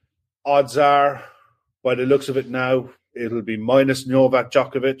 Odds are, by the looks of it now, it'll be minus Novak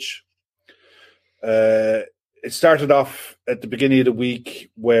Djokovic. It started off at the beginning of the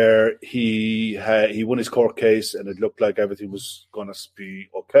week where he won his court case and it looked like everything was going to be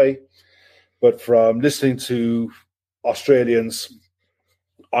okay. But from listening to Australians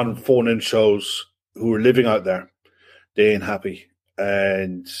on phone-in shows who are living out there, they ain't happy.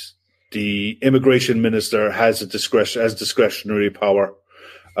 And the immigration minister has discretionary power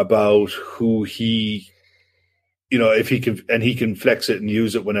about who he, if he can, and he can flex it and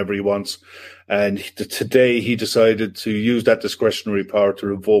use it whenever he wants. And today he decided to use that discretionary power to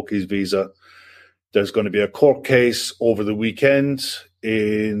revoke his visa. There's going to be a court case over the weekend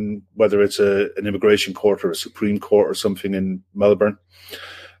in whether it's an immigration court or a Supreme Court or something in Melbourne,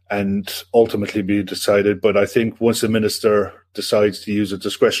 and ultimately be decided. But I think once the minister decides to use a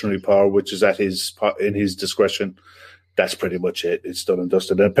discretionary power, which is in his discretion, that's pretty much it. It's done and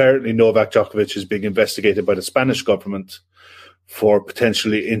dusted. And apparently Novak Djokovic is being investigated by the Spanish government for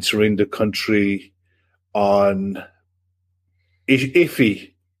potentially entering the country on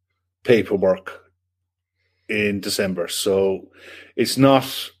iffy paperwork in December. So it's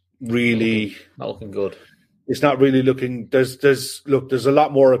not really not looking good. It's not really looking. There's a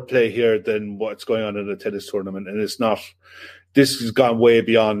lot more at play here than what's going on in a tennis tournament, and it's not. This has gone way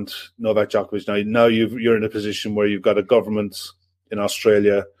beyond Novak Djokovic. Now you're in a position where you've got a government in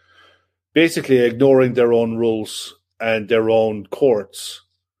Australia basically ignoring their own rules and their own courts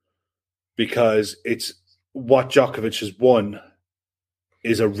because it's what Djokovic has won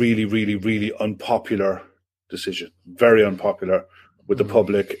is a really, really, really unpopular decision. Very unpopular with the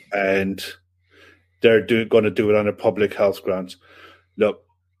public, and they're going to do it on a public health grounds. Look,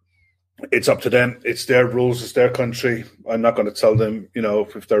 it's up to them. It's their rules. It's their country. I'm not going to tell them,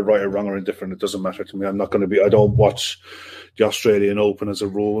 if they're right or wrong or indifferent. It doesn't matter to me. I don't watch the Australian Open as a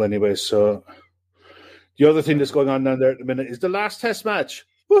rule anyway. So the other thing that's going on down there at the minute is the last test match.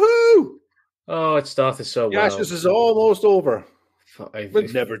 Woohoo! Oh, it started so well. The Ashes is almost over.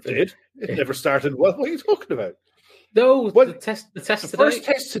 It never did. It never started well. What are you talking about? No, Well, the test today. First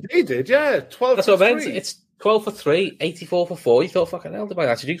test today did, 12 That's for what I meant. 3. It's 12 for 3, 84 for 4. You thought, fucking hell, they might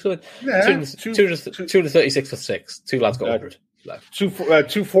actually do something. Yeah, 236 for 6. Two lads got 100.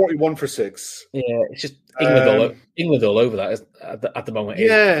 241 for 6. Yeah, it's just England all over that at the moment.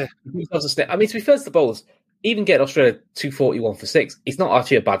 Yeah. I mean, to be fair to the bowlers, even getting Australia 241 for 6, it's not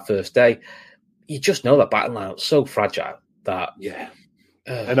actually a bad first day. You just know that batting lineup's so fragile that... Yeah.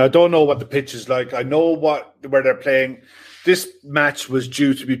 And I don't know what the pitch is like. I know where they're playing. This match was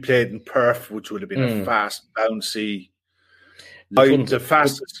due to be played in Perth, which would have been a fast, bouncy, the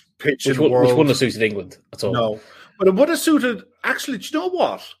fastest pitch in the world. Which wouldn't have suited England at all. No. But it would have suited... Actually, do you know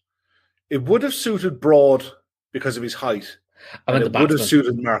what? It would have suited Broad because of his height. I meant the batsman. Would have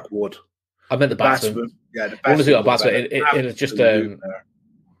suited Mark Wood. I meant the batsman. Yeah, the batsman. It just...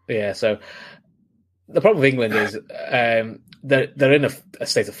 yeah, so... The problem with England is they're in a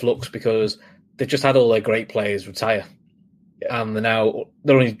state of flux because they've just had all their great players retire. Yeah. And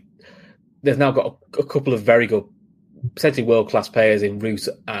they've now got a couple of very good, potentially world-class players in Root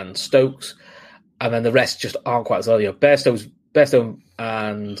and Stokes. And then the rest just aren't quite as well. Bairstow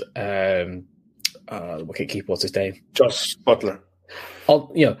and the wicketkeeper, what's his name? Josh Butler.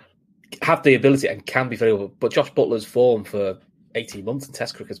 Have the ability and can be very good. But Josh Butler's form for 18 months in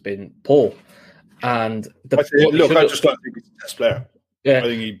Test cricket has been poor. And I just don't think he's a Test player. Yeah, I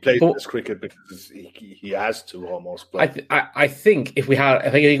think he plays Test cricket because he has to almost. I think if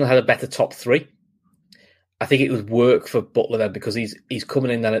England had a better top 3, I think it would work for Butler then because he's coming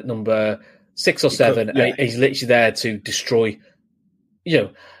in then at number 6 or 7. And he's literally there to destroy.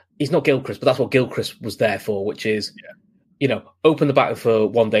 He's not Gilchrist, but that's what Gilchrist was there for, which is open the batting for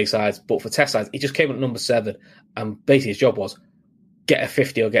one-day sides, but for Test sides, he just came at number 7, and basically his job was get a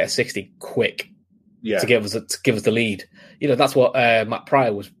 50 or get a 60 quick. Yeah. To give us the lead. That's what Matt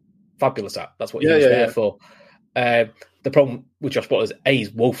Pryor was fabulous at. That's what he was there for. The problem with Josh Butler is he's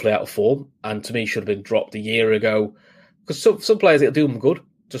woefully out of form, and to me should have been dropped a year ago. Because some players, it'll do them good,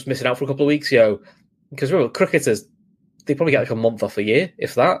 just missing out for a couple of weeks. Because remember, cricketers, they probably get like a month off a year,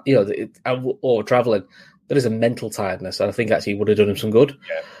 if that. Or travelling. There is a mental tiredness, and I think actually would have done him some good.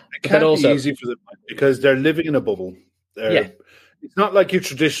 Yeah, it can't be easy for them because they're living in a bubble. It's not like your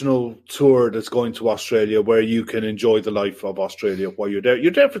traditional tour that's going to Australia where you can enjoy the life of Australia while you're there.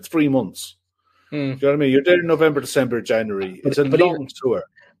 You're there for 3 months. Do you know what I mean? You're there in November, December, January. It's a long tour.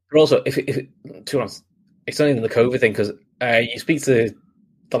 But also, if to be honest, it's not even the COVID thing because you speak to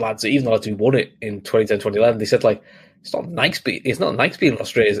the lads, even the lads who won it in 2010, 2011, they said it's not nice being in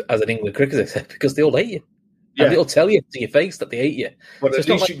Australia as an England cricketer because they all hate you. Yeah. And they'll tell you to your face that they hate you. But at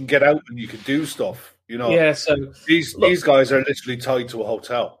least you can get out and you can do stuff. Yeah, so these guys are literally tied to a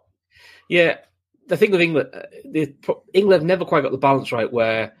hotel. Yeah, the thing with England, England have never quite got the balance right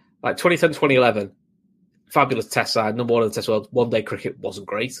where, like 2010, 2011, fabulous Test side, number 1 in the Test world, one-day cricket wasn't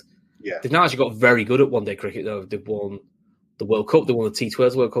great. Yeah. They've now actually got very good at one-day cricket, though. They've won the World Cup, they won the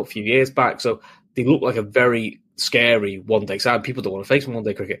T20 World Cup a few years back, so they look like a very scary one-day side. People don't want to face them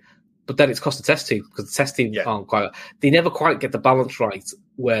one-day cricket. But then it's cost the Test team, because the Test team aren't quite... They never quite get the balance right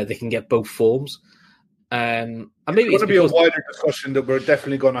where they can get both forms. And maybe it's going to be a wider discussion that we're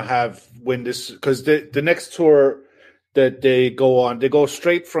definitely going to have when this, because the next tour that they go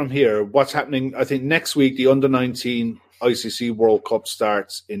straight from here. What's happening? I think next week the under-19 ICC World Cup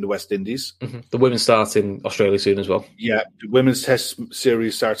starts in the West Indies. Mm-hmm. The women's starts in Australia soon as well. Yeah, the women's Test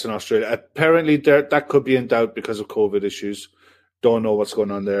series starts in Australia. Apparently, that could be in doubt because of COVID issues. Don't know what's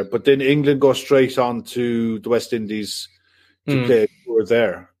going on there. But then England goes straight on to the West Indies to play a tour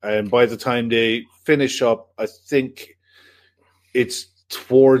there. And by the time they finish up, I think it's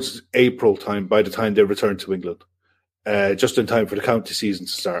towards April time by the time they return to England. Just in time for the county season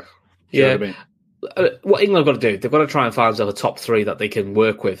to start. You know what I mean? What England have got to do, they've got to try and find themselves a top 3 that they can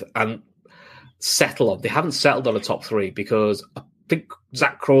work with and settle on. They haven't settled on a top 3 because I think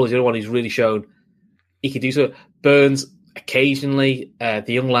Zach Crawley's the only one who's really shown he can do so. Burns, occasionally, the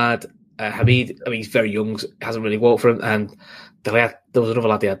young lad, Hamid, he's very young, hasn't really worked for him, and there was another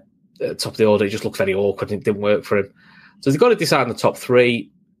lad they had top of the order, he just looks very awkward and it didn't work for him. So they've got to decide on the top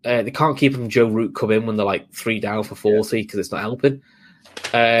 3. They can't keep him Joe Root come in when they're like 3 down for 40 because it's not helping.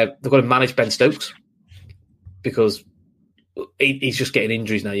 They've got to manage Ben Stokes because he's just getting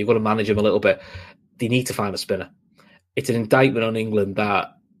injuries now. You've got to manage him a little bit. They need to find a spinner. It's an indictment on England that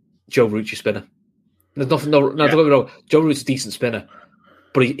Joe Root's your spinner. There's nothing. Don't get me wrong. Joe Root's a decent spinner,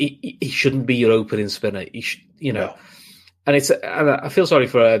 but he shouldn't be your opening spinner. No. And I feel sorry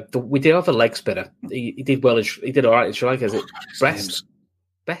for. We did have a leg spinner. He did well. He did all right in Sri Lanka. Is it Best?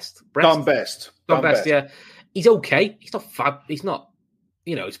 Don Best. Yeah, he's okay. He's not fab. He's not.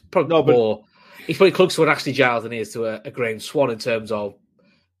 It's probably more. He's probably closer to an Ashley Giles than he is to a Graham Swan in terms of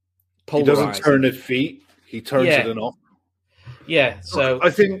polarising. He doesn't turn his feet. He turns it enough. Yeah, so... I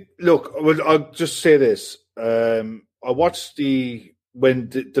think, look, I'll just say this. I watched the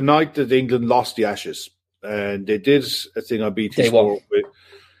night that England lost the Ashes, and they did a thing on BT Sport with...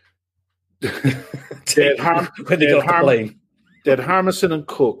 they had Harmison and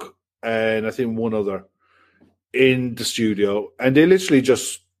Cook, and I think one other, in the studio, and they literally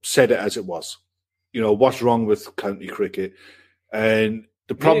just said it as it was. What's wrong with county cricket? And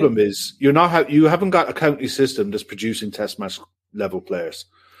the problem is you haven't got a county system that's producing test match level players.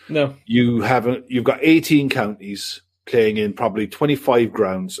 No. You've got 18 counties playing in probably 25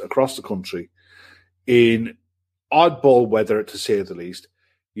 grounds across the country in oddball weather, to say the least.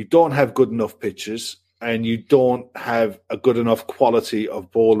 You don't have good enough pitches, and you don't have a good enough quality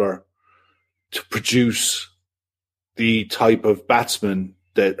of bowler to produce the type of batsmen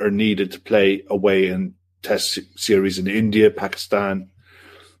that are needed to play away in test series in India, Pakistan,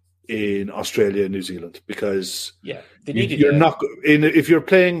 in Australia and New Zealand, because you're not if you're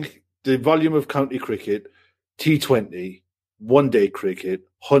playing the volume of county cricket, T20, one-day cricket,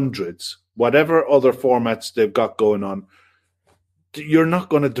 hundreds, whatever other formats they've got going on, you're not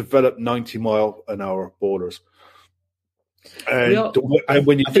going to develop 90-mile-an-hour bowlers. And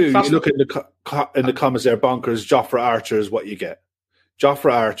when you do, you look in the comments there, bonkers. Jofra Archer is what you get.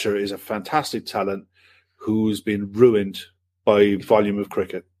 Jofra Archer is a fantastic talent who's been ruined by volume of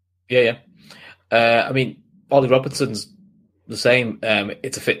cricket. Yeah. I mean, Ollie Robinson's the same.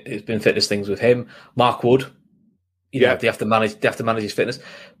 It's been fitness things with him. Mark Wood, they have to manage his fitness.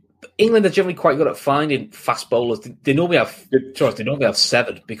 But England are generally quite good at finding fast bowlers. They normally have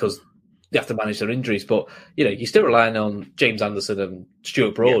 7 because they have to manage their injuries. But you're still relying on James Anderson and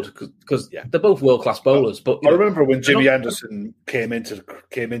Stuart Broad because they're both world class bowlers. But I remember when Jimmy Anderson came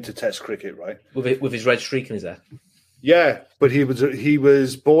into Test cricket, right, with his red streak in his hair. Yeah, but he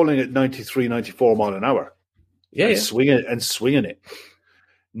was bowling at 93, 94 mile an hour. Yeah, swinging it.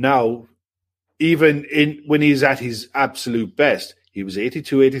 Now, even when he's at his absolute best, he was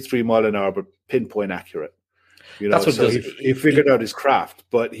 82, 83 mile an hour, but pinpoint accurate. That's what he figured out his craft,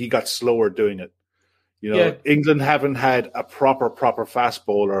 but he got slower doing it. England haven't had a proper fast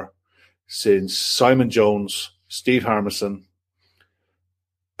bowler since Simon Jones, Steve Harmison,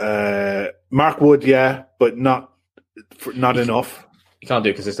 Mark Wood, but not enough. You can't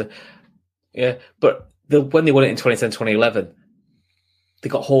do it consistent. Yeah, but when they won it in 2010, 2011, they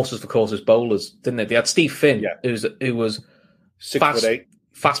got horses for courses bowlers, didn't they? They had Steve Finn, who was 6'8",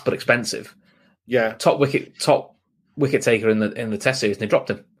 fast but expensive. Yeah, top wicket taker in the Test series, and they dropped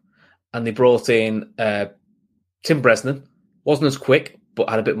him. And they brought in Tim Bresnan, wasn't as quick, but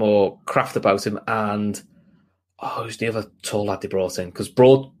had a bit more craft about him. And who's the other tall lad they brought in? Because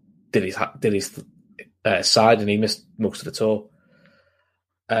Broad did his side, and he missed most of the tour.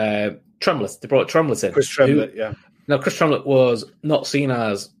 Tremlett. They brought Tremlett in. Chris Tremlett, yeah. Now, Chris Tremlett was not seen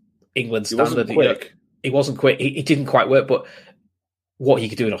as England standard. He wasn't quick. He didn't quite work, but what he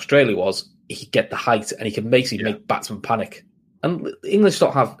could do in Australia was he could get the height, and he could basically make batsmen panic. And English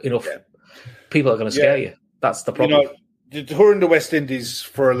don't have enough people that are going to scare you. That's the problem. The tour in the West Indies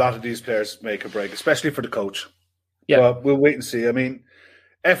for a lot of these players make or break, especially for the coach. Yeah, but we'll wait and see. I mean,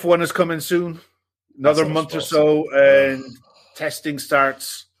 F1 is coming soon. Another month or so, and testing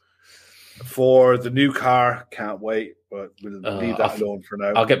starts for the new car. Can't wait, but we'll leave that alone for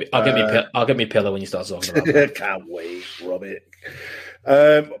now. I'll get me pillow when you start talking about it. Can't wait, rub it.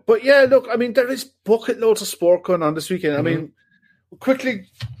 But yeah, look, I mean, there is bucket loads of sport going on this weekend. I mean, we'll quickly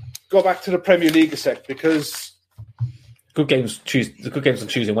go back to the Premier League a sec, because good games on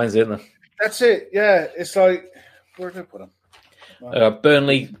Tuesday and Wednesday, isn't there? That's it. Yeah, it's like, where did I put them?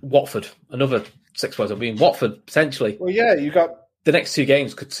 Burnley, Watford, another 6 points. I mean, Watford potentially. Well, yeah, you got the next 2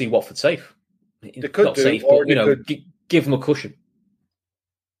 games could see Watford safe. They could not safe, but give them a cushion.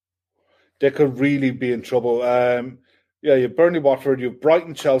 They could really be in trouble. Yeah, you have Burnley, Watford, you have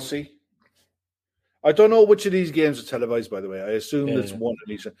Brighton, Chelsea. I don't know which of these games are televised, by the way. I assume there's one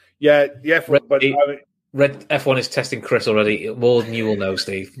in each. Yeah, Red F1 is testing Chris already. More than you will know,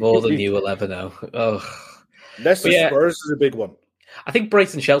 Steve. More than you will ever know. Leicester Spurs is a big one. I think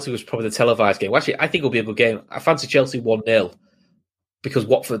Brighton-Chelsea was probably the televised game. Actually, I think it'll be a good game. I fancy Chelsea 1-0 because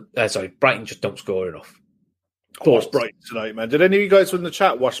Brighton just don't score enough. Watch Brighton tonight, man. Did any of you guys in the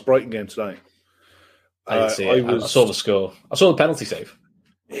chat watch the Brighton game tonight? I didn't see it. I saw the score. I saw the penalty save.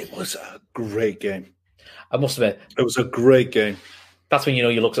 It was a great game. I must admit. It was a great game. That's when you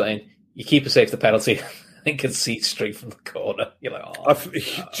look at it and you keep a safe the penalty and can see it straight from the corner. You're like, do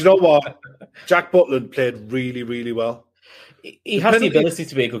you know what? Jack Butland played really, really well. He has the ability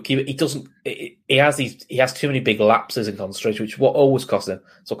to be a good keeper. He doesn't. He has too many big lapses in concentration, which is what always cost him.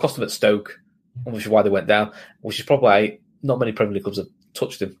 So it cost him at Stoke, which is why they went down. Which is probably why not many Premier League clubs have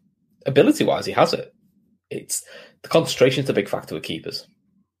touched him. Ability-wise, he has it. It's the concentration's a big factor with keepers.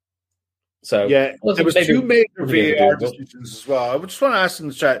 So yeah, there was two major VAR decisions as well. I just want to ask in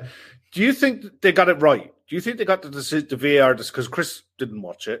the chat: do you think they got it right? Do you think they got the VAR? Because Chris didn't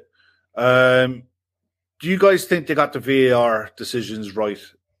watch it. Do you guys think they got the VAR decisions right?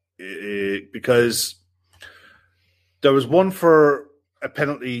 Because there was one for a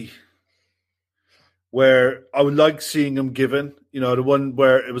penalty where I would like seeing him given. The one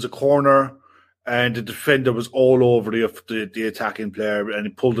where it was a corner and the defender was all over the attacking player and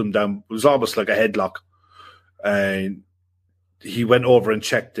he pulled him down. It was almost like a headlock. And he went over and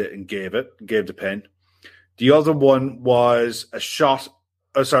checked it and gave the pen. The other one was a shot.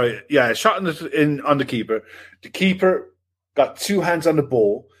 A shot on the keeper. The keeper got two hands on the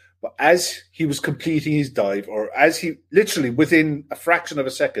ball, but as he was completing his dive, or as he literally within a fraction of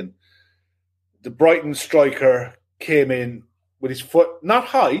a second, the Brighton striker came in with his foot not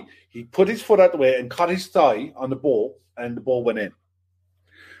high. He put his foot out the way and caught his thigh on the ball, and the ball went in.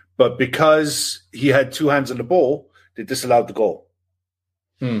 But because he had two hands on the ball, they disallowed the goal.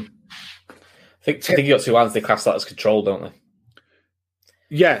 I think you got two hands. They class that as control, don't they?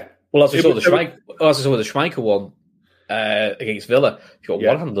 Yeah. Well, as we saw with the Schmeichel one against Villa, if you got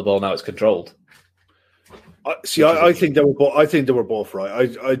one hand on the ball now, it's controlled. I think they were both. I think they were both right.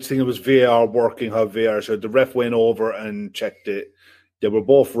 I think it was VAR working how VAR should. The ref went over and checked it. They were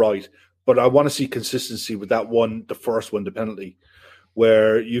both right, but I want to see consistency with that one, the first one, the penalty,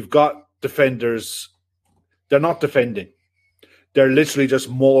 where you've got defenders. They're not defending. They're literally just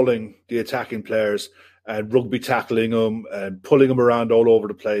mauling the attacking players and rugby tackling them and pulling them around all over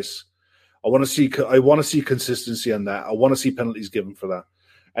the place. I want to see consistency on that. I want to see penalties given for that.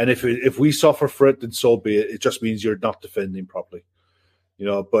 And if we suffer for it, then so be it. It just means you're not defending properly,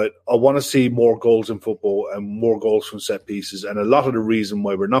 But I want to see more goals in football and more goals from set pieces. And a lot of the reason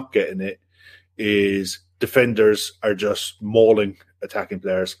why we're not getting it is defenders are just mauling attacking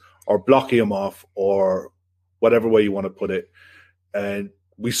players or blocking them off or whatever way you want to put it. And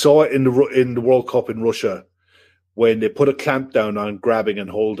we saw it in the World Cup in Russia when they put a clamp down on grabbing and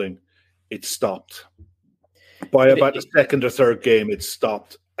holding. It stopped. By about the second or third game, it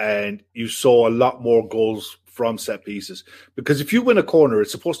stopped. And you saw a lot more goals from set pieces. Because if you win a corner,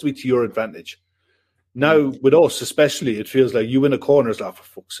 it's supposed to be to your advantage. Now, with us especially, it feels like you win a corner, it's like, for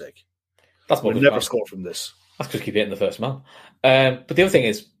fuck's sake. We'll never score from this. That's because keep hitting the first man. But the other thing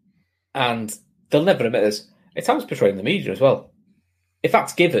is, and they'll never admit this, it's how it's portrayed in the media as well. If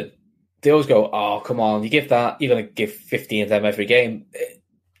that's given, they always go, oh, come on, you give that, you're going to give 15 of them every game.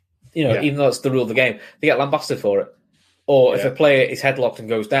 Even though it's the rule of the game, they get lambasted for it. Or if a player is headlocked and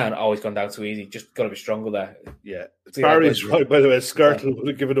goes down, he's gone down too easy. Just got to be stronger there. Yeah. Barry's right, by the way. Skirtle would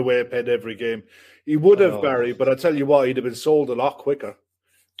have given away a pen every game. He would have, Barry, but I tell you what, he'd have been sold a lot quicker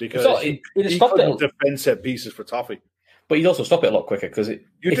because he couldn't defend set pieces for Toffee. But you'd also stop it a lot quicker because if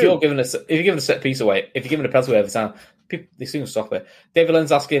you're giving a set piece away, if you're giving a penalty away every time, they soon stop it. David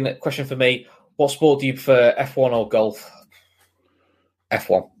Lynn's asking a question for me. What sport do you prefer, F1 or golf?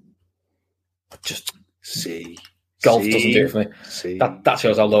 F1. Just see. Golf doesn't do it for me. That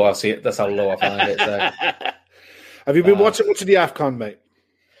shows how low I see it. That's how low I find it. So. Have you been watching much of the Afcon, mate?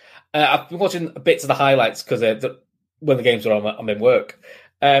 I've been watching bits of the highlights because when the games are on, I'm in work.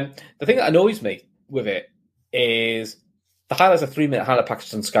 The thing that annoys me with it is the highlights are 3-minute highlight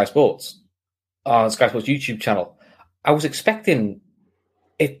packages on Sky Sports YouTube channel. I was expecting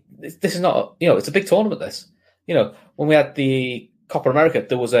it. This is not, it's a big tournament. This, when we had the Copa America,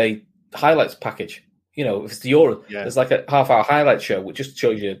 there was a highlights package. If it's the Euro, there's like a half-hour highlight show which just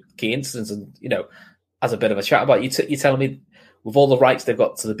shows you key incidents and, has a bit of a chat about it. You're telling me with all the rights they've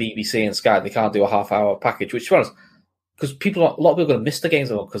got to the BBC and Sky, they can't do a half-hour package, which, to be honest, because a lot of people are going to miss the games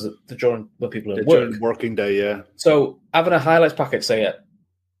because they're during when people are at work. During working day, yeah. So having a highlights package, say at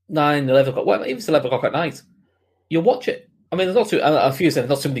 9, 11 o'clock, even if it's 11 o'clock at night, you'll watch it. I mean, there's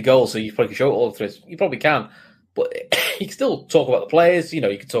not too many goals, so you probably can show it all through. You probably can. But you can still talk about the players. You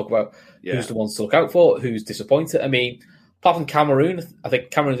can talk about who's the ones to look out for, who's disappointed. I mean, apart from Cameroon, I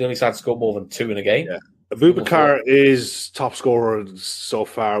think Cameroon's the only side to score more than 2 in a game. Yeah. Abubakar is top scorer so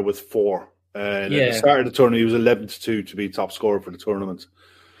far with 4. And at the start of the tournament, he was 11-2 to be top scorer for the tournament.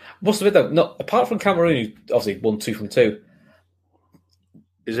 Must admit, though, apart from Cameroon, who obviously won 2 from 2,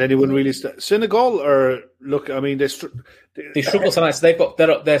 Is anyone really Senegal or look? I mean, they struggle tonight.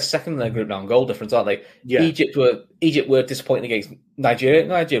 So they're second in their group now in goal difference, aren't they? Yeah. Egypt were disappointing against Nigeria.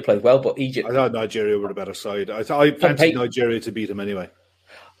 Nigeria played well, but Egypt. I thought Nigeria were the better side. I fancied Nigeria to beat them anyway.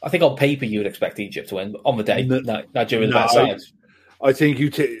 I think on paper you would expect Egypt to win. On the day, Nigeria the better side. I think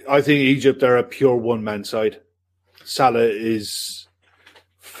Egypt are a pure one-man side. Salah is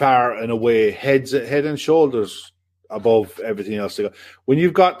far and away head and shoulders above everything else. When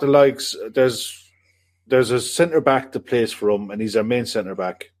you've got the likes, there's a centre back that plays for him, and he's our main centre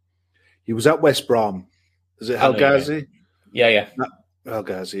back. He was at West Brom. Is it El Ghazi? Yeah. Not El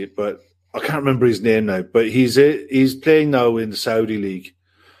Ghazi, but I can't remember his name now. But he's playing now in the Saudi league,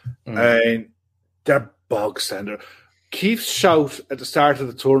 and they're bog standard. Keith's shout at the start of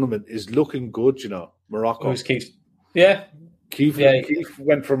the tournament is looking good. Morocco. Who's Keith? Yeah. Keith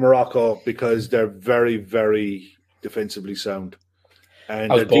went for Morocco because they're very, very defensively sound,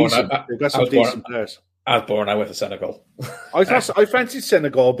 and they're decent. They've got some decent players. I was born. I went for Senegal. I fancied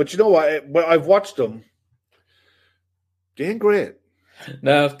Senegal, but you know what? I've watched them. They ain't great.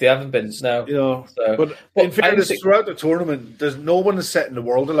 No, they haven't been. No, but in fairness, throughout the tournament, there's no one is setting the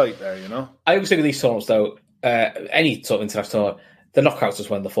world alight there. I always think of these tournaments, though. Any sort of international tournament, the knockouts is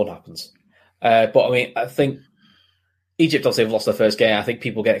when the fun happens. But I mean, I think Egypt obviously have lost their first game. I think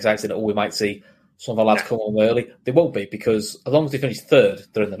people get excited that we might see some of our lads come on early. They won't be, because as long as they finish third,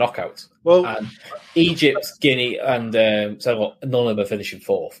 they're in the knockout. Well, and Egypt, Guinea, and Senegal, none of them are finishing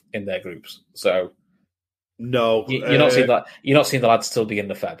fourth in their groups. So no, you're not seeing that. You're not seeing the lads still be in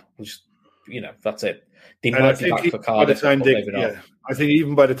the Feb. Which, that's it. They might be back for Cardiff. I think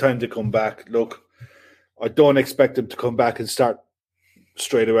even by the time they come back, look, I don't expect them to come back and start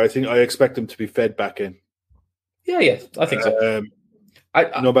straight away. I expect them to be fed back in. Yeah, I think so.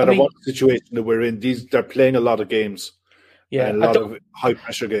 No matter what situation that we're in, they're playing a lot of games. Yeah, and a lot of high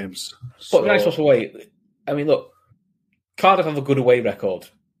pressure games. But nice away. I mean, look, Cardiff have a good away record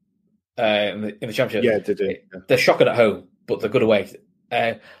in the Championship. Yeah, they do. Yeah. They're shocking at home, but they're good away.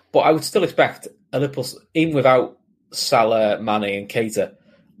 But I would still expect a Liverpool, even without Salah, Mane, and Keita,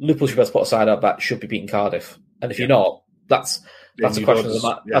 Liverpool should be able to put a side out that should be beating Cardiff. And if you're not, that's a question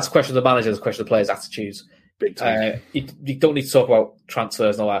of that's a question of the manager, that's a question of the players' attitudes. Big time. You don't need to talk about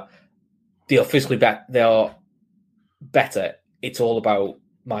transfers and all that. They are physically better. They are better. It's all about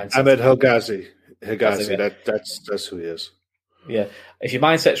mindset. Ahmed Higazi, that's who he is. Yeah, if your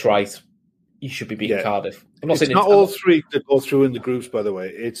mindset's right, you should be beating Cardiff. I'm not saying it's not all three that go through in the groups, by the way.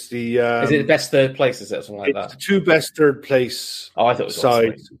 It's the is it the best third place? Is it something like that? The two best third place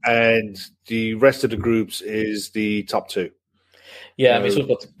sides, and the rest of the groups is the top two. Yeah, I mean,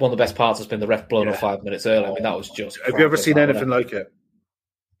 one of the best parts has been the ref blowing off 5 minutes early. I mean, that was just. Have you ever seen anything like it?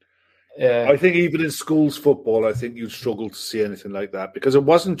 Yeah, I think even in schools football, I think you'd struggle to see anything like that, because it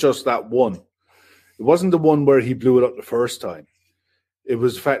wasn't just that one. It wasn't the one where he blew it up the first time. It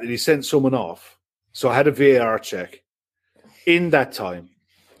was the fact that he sent someone off. So I had a VAR check in that time,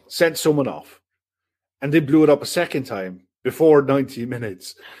 sent someone off, and they blew it up a second time before 90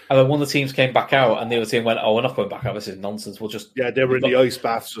 minutes. And then one of the teams came back out, and the other team went, "Oh, we're not going back out. This is nonsense. We'll just..." Yeah, they were in the ice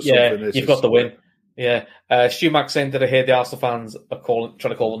baths or something. Yeah, you've got the win. Yeah. Stu Max saying that I hear the Arsenal fans are trying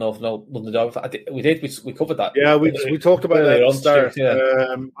to call the North London Derby. We did. We covered that. Yeah, we talked about that at the start.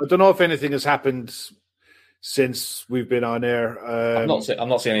 I don't know if anything has happened since we've been on air. I'm not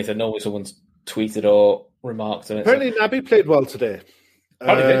seeing anything. No, someone's tweeted or remarked on it. Apparently, Naby played well today.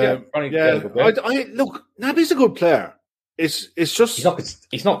 Look, Naby's a good player. It's just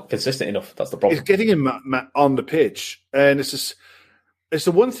he's not consistent enough. That's the problem. It's getting him on the pitch, and it's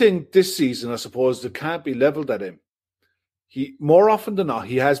the one thing this season, I suppose, that can't be levelled at him. He more often than not,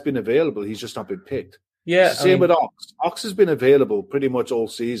 he has been available. He's just not been picked. Yeah, same with Ox. Ox has been available pretty much all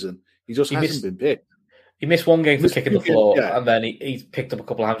season. He just hasn't been picked. He missed one game for kicking the floor, and then he's picked up a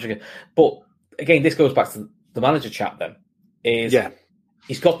couple of hamstrings. But again, this goes back to the manager chat. Then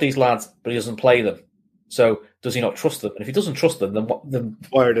he's got these lads, but he doesn't play them. So does he not trust them? And if he doesn't trust them, then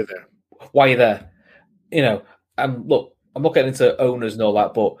why are they there? Why are you there? Look, I'm not getting into owners and all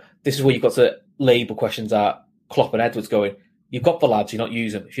that, but this is where you've got to label questions at Klopp and Edwards going, you've got the lads, you're not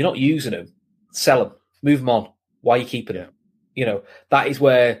using them. If you're not using them, sell them, move them on. Why are you keeping them? That is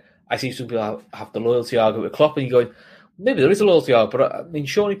where I see some people have the loyalty argument with Klopp, and you're going, maybe there is a loyalty argument, but I mean,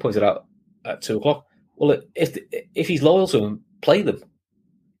 Shawnee pointed out at 2:00, well, if he's loyal to them, play them.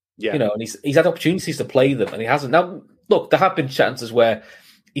 Yeah. And he's had opportunities to play them, and he hasn't. Now, look, there have been chances where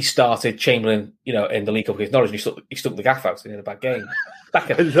he started Chamberlain, in the League Cup against Norwich, and he stuck the gaff out, and he had a bad game.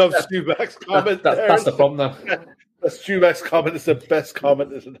 I love Stu Mack's comment. That's the problem now. Stu Mack's comment is the best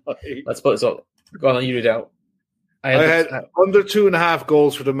comment of the night. Let's put this up. Go on, you read out. I had under 2.5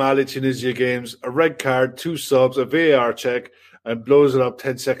 goals for the Mali-Tunisia games, a red card, 2 subs, a VAR check, and blows it up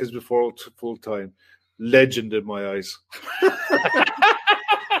 10 seconds before full time. Legend in my eyes.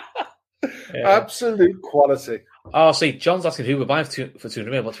 Yeah. Absolute quality. Oh, see, John's asking who we're buying for 200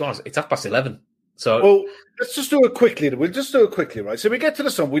 million. Well, to be honest, it's 11:30. So, well, let's just do it quickly. We'll just do it quickly, right? So we get to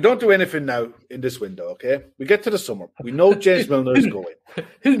the summer. We don't do anything now in this window, okay? We get to the summer. We know James Milner is going.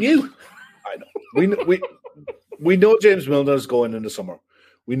 Who knew? I know. We know James Milner is going in the summer.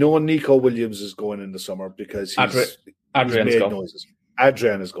 We know Nico Williams is going in the summer because he's made noises.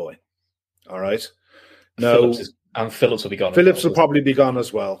 Adrian is going. All right. Now, Phillips will be gone. Phillips will probably be gone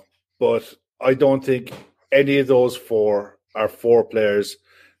as well. But I don't think any of those 4 are 4 players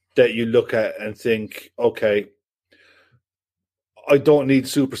that you look at and think, okay, I don't need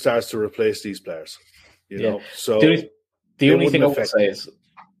superstars to replace these players. You know, so the only thing I would say is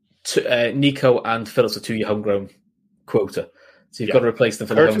Nico and Phillips are 2-year homegrown quota. So you've got to replace them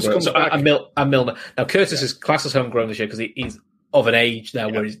for the homegrown. So, and Milner. Now, Curtis is classed as homegrown this year because he's of an age now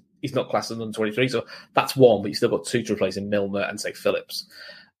where he's not classed as under 23. So that's 1, but you've still got 2 to replace in Milner and, say, Phillips.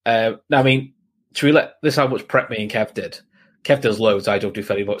 Now, I mean, this is how much prep me and Kev did. Kev does loads, I don't do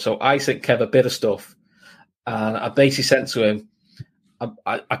fairly much. So I sent Kev a bit of stuff, and I basically sent to him,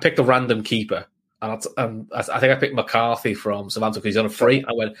 I picked a random keeper, and I think I picked McCarthy from Southampton because he's on a free.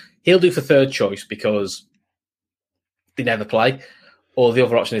 I went, he'll do for third choice because they never play. Or the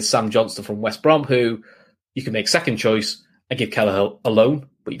other option is Sam Johnston from West Brom, who you can make second choice and give Kelleher a loan,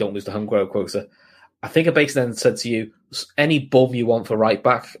 but you don't lose the homegrown quota. I think I basically then said to you, any bum you want for right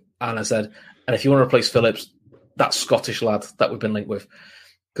back, and I said, and if you want to replace Phillips, that Scottish lad that we've been linked with.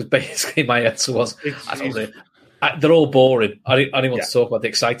 Because basically my answer was, they're all boring. I didn't want to talk about the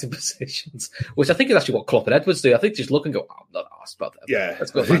exciting positions, which I think is actually what Klopp and Edwards do. I think just look and go, I'm not asked about that. Yeah,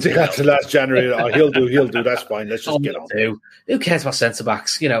 let's go. They got to last January. He'll do. That's fine. Let's just get on. Who cares about centre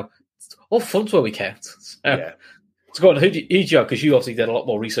backs? You know, all fun's where we can't. So go on. Who do you have? Because you obviously did a lot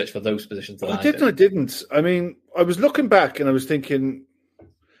more research for those positions than I did. I didn't. I mean, I was looking back and I was thinking,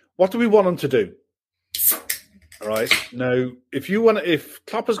 what do we want him to do? All right. Now, if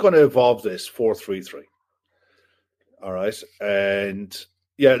Klopp is going to evolve this 4-3-3, all right, and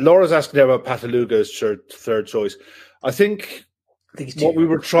Laura's asking there about Pataluga's third choice. I think what we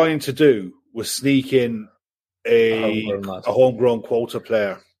were trying to do was sneak in a homegrown quota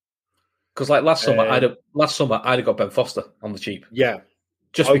player. Because like last summer, I'd have got Ben Foster on the cheap. Yeah,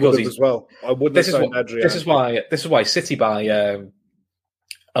 just because he's as well. I wouldn't. This is why City buy.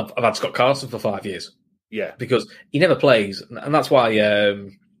 I've had Scott Carson for 5 years. Yeah, because he never plays, and that's why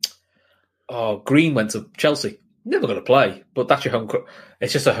Green went to Chelsea. Never going to play, but that's your home.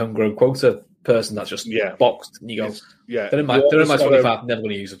 It's just a homegrown quota person that's just boxed. And you go, they're in my 25. Never going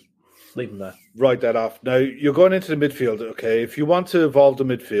to use them. Leave them there. Write that off. Now you're going into the midfield. Okay, if you want to evolve the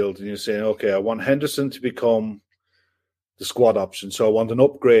midfield, and you're saying, okay, I want Henderson to become the squad option, so I want an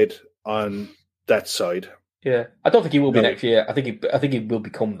upgrade on that side. Yeah, I don't think he will be next year. I think he will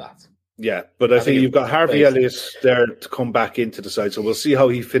become that. Yeah, but I think you've got Harvey Elliott there to come back into the side, so we'll see how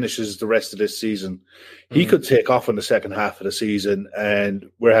he finishes the rest of this season. He could take off in the second half of the season,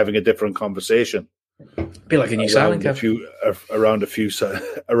 and we're having a different conversation. Be like a new signing, around a few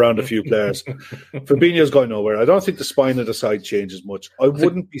players. Fabinho's going nowhere. I don't think the spine of the side changes much. I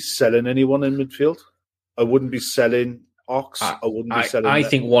wouldn't be selling anyone in midfield. I wouldn't be selling Ox. I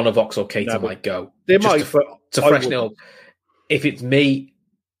think one of Ox or Keita might go. They might to freshen it up. If it's me,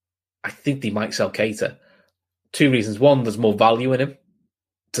 I think they might sell Keita. 2 reasons. One, there's more value in him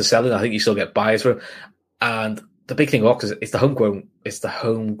to sell it. I think you still get buyers for him. And the big thing with Ox is it's the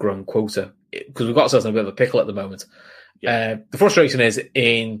homegrown quota. Because we've got ourselves in a bit of a pickle at the moment. Yeah. The frustration is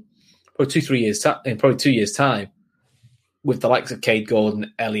in probably 2 years' time, with the likes of Cade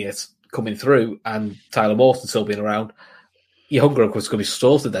Gordon, Elliott coming through, and Tyler Morton still being around, your homegrown quota is going to be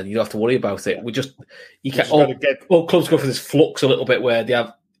sorted. Then you don't have to worry about it. All clubs go for this flux a little bit where they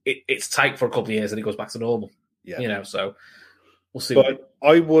have it's tight for a couple of years and it goes back to normal. Yeah, so we'll see. But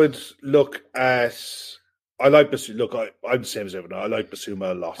I would look at. I like Basuma. Look, I'm the same as everyone. I like Basuma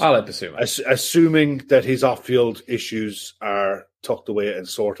a lot. I like Basuma. Assuming that his off-field issues are tucked away and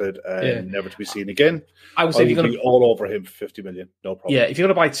sorted and never to be seen again, I would say you're going to be all over him for 50 million. No problem. Yeah, if you're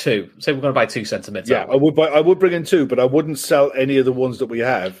going to buy 2, say we're going to buy 2 centre mids. Yeah, I would bring in 2, but I wouldn't sell any of the ones that we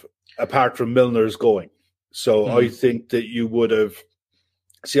have apart from Milner's going. So I think that you would have.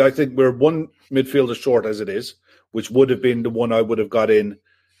 See, I think we're one midfielder short as it is, which would have been the one I would have got in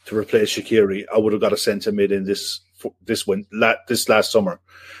to replace Shaqiri. I would have got a centre mid in this last summer.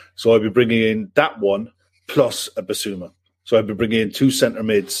 So I'd be bringing in that one plus a Basuma. So I'd be bringing in 2 centre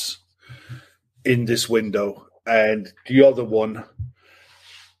mids in this window. And the other one,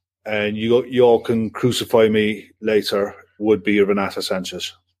 and you all can crucify me later, would be Renato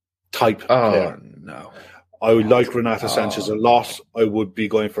Sanchez type player. No. I would like Renato Sanchez a lot. I would be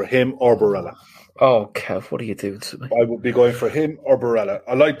going for him or Barella. Oh, Kev, what are you doing to me? I would be going for him or Barella.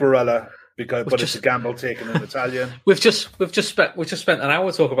 I like Barella but it's a gamble taken in Italian. We've just spent an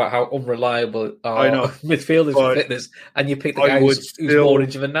hour talking about how unreliable our midfielders for fitness, and you pick the guy who's more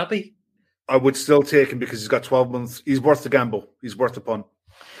injured than Naby. I would still take him because he's got 12 months. He's worth the gamble. He's worth the punt.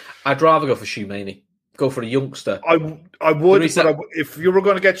 I'd rather go for Tchouaméni. Go for a youngster. I would, if you were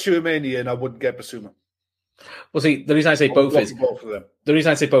going to get Tchouaméni in, I wouldn't get Basuma. Well, see, the reason I say both is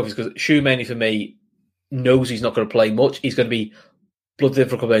because Tchouaméni for me knows he's not going to play much. He's going to be blooded in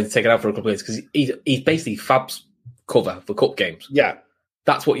for a couple of days, taken out for a couple of days because he's basically Fab's cover for cup games. Yeah,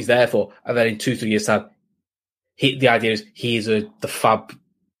 that's what he's there for. And then in 2-3 years' time, the idea is he is the Fab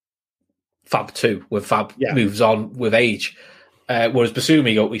 2 when Fab moves on with age. Whereas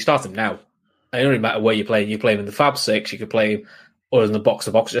Basuma, we start him now. It doesn't really matter where you're playing. You play him in the Fab 6, you could play him or in the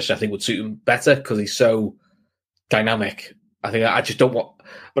box-to-box, which I think would suit him better because he's so dynamic. I just don't want.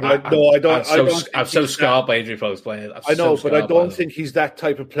 But I'm so scarred by injury problems playing. I know, but I don't think he's that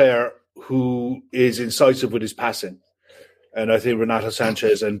type of player who is incisive with his passing. And I think Renato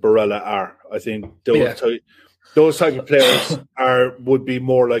Sanchez and Barella are. I think those type of players would be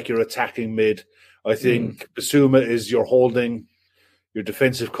more like your attacking mid. I think Basuma is your holding, your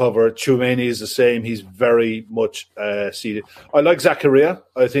defensive cover. Tchouaméni is the same. He's very much seated. I like Zakaria.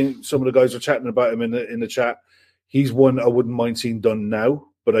 I think some of the guys are chatting about him in the chat. He's one I wouldn't mind seeing done now,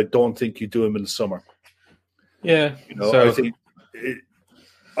 but I don't think you do him in the summer. Yeah,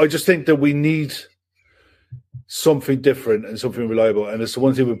 I just think that we need something different and something reliable, and it's the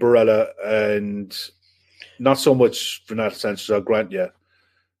one thing with Barella and not so much Renato Sanchez. I'll grant you,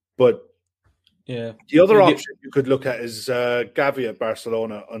 but the other option you could look at is Gavi at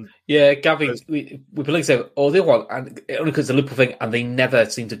Barcelona. Gavi. We believe so. Or the other one, and only because it's a Liverpool thing, and they never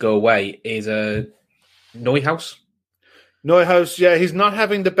seem to go away. Is Neuhaus. Neuhaus, he's not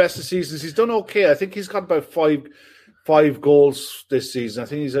having the best of seasons. He's done okay. I think he's got about five goals this season. I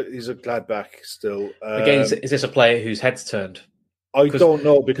think he's a Gladbach still. Again, is this a player whose head's turned? I don't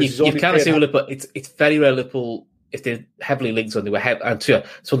know because you kind of see Liverpool. It's very rare Liverpool if they're heavily linked on. They were and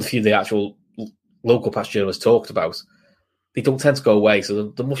it's one of the few the actual local patch journalists talked about. They don't tend to go away, so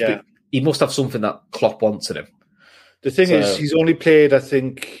there must be. He must have something that Klopp wants in him. The thing is, he's only played. I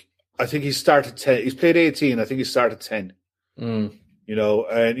think he started 10. He's played 18. I think he started 10. You know,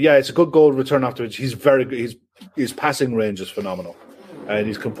 and it's a good goal return afterwards. He's very good. His passing range is phenomenal, and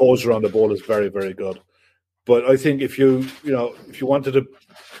his composure on the ball is very, very good. But I think if you wanted to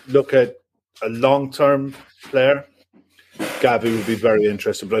look at a long-term player, Gavi would be very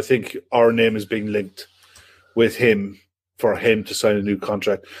interesting. But I think our name is being linked with him for him to sign a new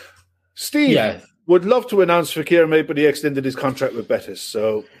contract. Steve would love to announce Fekir, mate, but he extended his contract with Betis.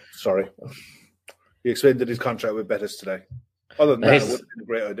 So sorry, he extended his contract with Betis today. Other than that, it would have been a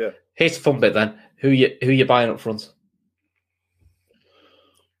great idea. Here's the fun bit then. Who you buying up front?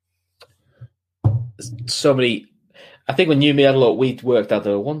 There's so many. I think when you and me had a look, we'd worked out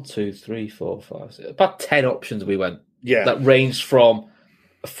there were 1, 2, 3, 4, 5, 6, about 10 options we went. Yeah. That ranged from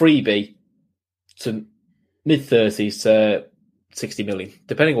a freebie to mid-30s to 60 million,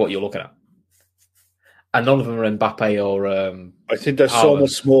 depending on what you're looking at. And none of them are Mbappe or I think there's so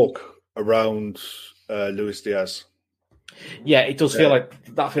much smoke around Luis Diaz. Yeah, it does feel like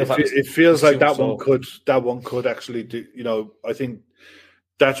that. It feels like that one could actually do. You know, I think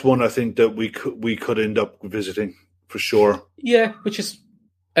that's one. I think that we could end up visiting for sure. Yeah, which is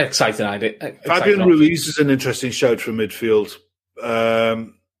an exciting idea. Fabian Ruiz is an interesting shout from midfield.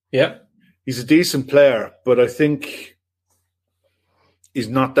 He's a decent player, but I think he's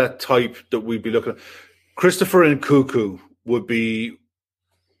not that type that we'd be looking at. Christopher Nkunku would be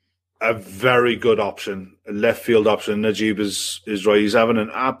a very good option, a left field option. Najib is right. He's having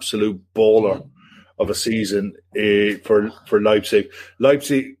an absolute baller of a season for Leipzig.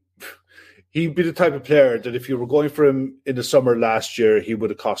 Leipzig, he'd be the type of player that if you were going for him in the summer last year, he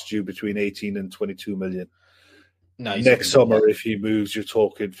would have cost you between 18 and 22 million. Next summer, if he moves, you're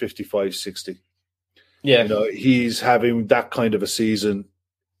talking 55, 60. Yeah. You know, he's having that kind of a season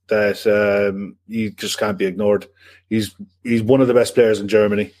that he just can't be ignored. He's one of the best players in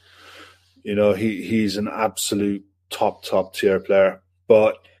Germany. You know, he's an absolute top tier player.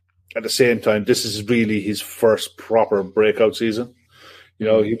 But at the same time, this is really his first proper breakout season. You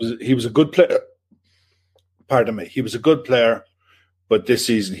know, he was a good player. Pardon me. He was a good player, but this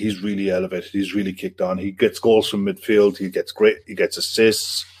season he's really elevated. He's really kicked on. He gets goals from midfield. He gets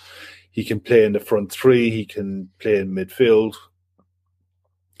assists. He can play in the front three. He can play in midfield.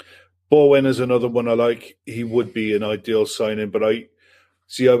 Bowen is another one I like. He would be an ideal signing, but I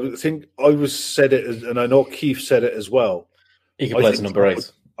think said it, and I know Keith said it as well. He can play as number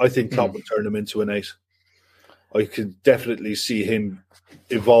 8. I think Klopp would turn him into an 8. I can definitely see him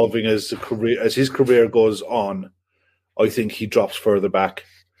evolving as his career goes on. I think he drops further back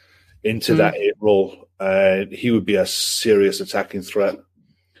into that 8 role. He would be a serious attacking threat.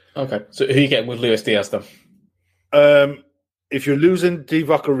 Okay, so who are you getting with Luis Diaz then? If you're losing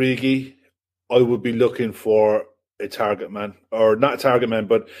Divock Origi, I would be looking for a target man, or not a target man,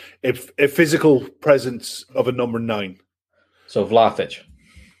 but a physical presence of a number 9. So Vlahovic.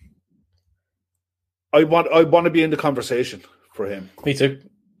 I want to be in the conversation for him. Me too.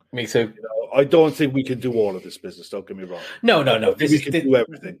 I don't think we can do all of this business. Don't get me wrong. No. We can do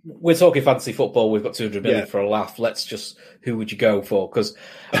everything. We're talking fantasy football. We've got 200 million for a laugh. Let's just, who would you go for? Because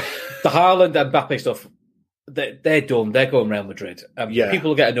the Haaland and Mbappe stuff, they're done. They're going Real Madrid. People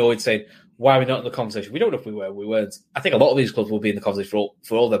will get annoyed saying, why are we not in the conversation? We don't know if we were. We weren't. I think a lot of these clubs will be in the conversation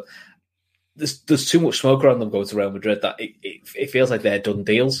for all of them. There's too much smoke around them going to Real Madrid that it feels like they're done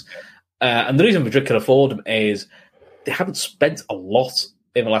deals. And the reason Madrid can afford them is they haven't spent a lot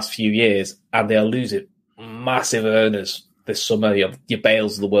in the last few years, and they are losing massive earners this summer. You have your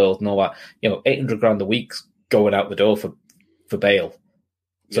Bales of the world and all that. 800 grand a week going out the door for Bale.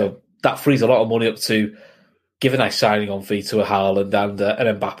 So that frees a lot of money up to give a nice signing on fee to a Haaland and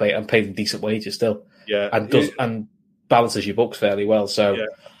an Mbappe and pay them decent wages still. Yeah, and balances your books fairly well. So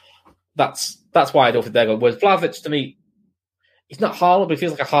that's why I don't think they're going. Whereas Vlahovic, to me, he's not Haaland, but he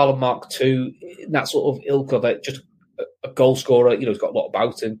feels like a Haaland Mark II, in that sort of ilk of it, just a goal scorer. He's got a lot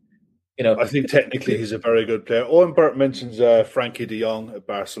about him. I think technically he's a very good player. Owen Burt mentions Frankie de Jong at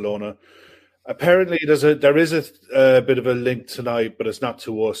Barcelona. Apparently, there is a bit of a link tonight, but it's not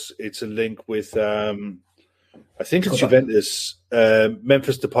to us. It's a link with, I think it's Juventus.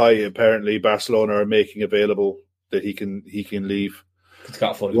 Memphis Depay. Apparently, Barcelona are making available that he can leave. He's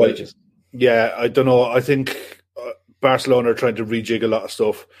got afford wages. Yeah, I don't know. I think Barcelona are trying to rejig a lot of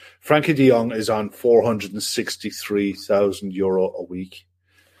stuff. Frankie de Jong is on €463,000 a week.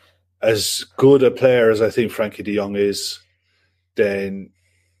 As good a player as I think Frankie de Jong is, then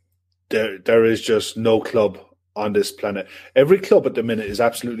there is just no club on this planet. Every club at the minute is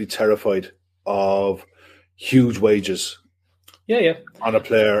absolutely terrified of huge wages on a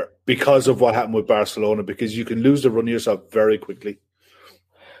player because of what happened with Barcelona, because you can lose the run of yourself very quickly.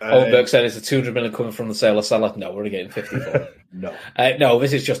 Oldberg said, is the 200 million coming from the sale of Salah? No, we're only getting 50 for it. No,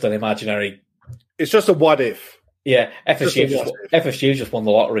 this is just an imaginary... It's just a what if. Yeah, FSG just won the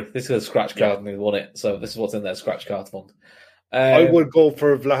lottery. This is a scratch card and they won it. So this is what's in their scratch card fund. I would go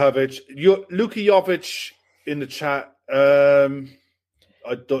for Vlahovic. Luka Jovic in the chat. I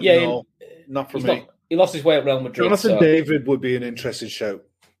don't know. Not for me. He lost his way at Real Madrid. Jonathan David would be an interesting shout.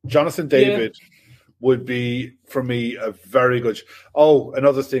 Jonathan David would be, for me, a very good... Oh,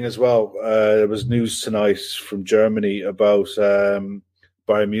 another thing as well. There was news tonight from Germany about Bayern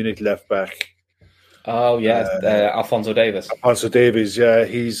Munich left back. Oh, yeah. Alphonso Davies. Alphonso Davies, yeah.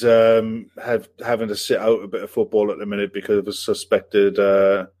 He's having to sit out a bit of football at the minute because of a suspected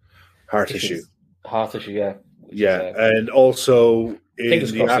heart issue. Heart issue, yeah. Yeah, and also in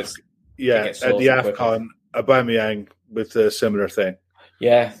the Afcon, Aubameyang with a similar thing.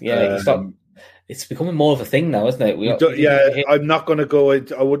 Yeah. It's becoming more of a thing now, isn't it? I'm not going to go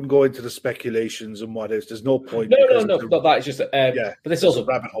into... I wouldn't go into the speculations and what ifs. There's no point. No. But that is just... but this also...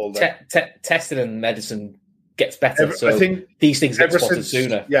 rabbit hole there. Testing and medicine gets better, I think these things get spotted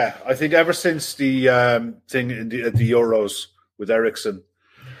sooner. Yeah, I think ever since the thing at the Euros with Ericsson,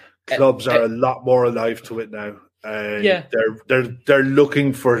 clubs are a lot more alive to it now. And they're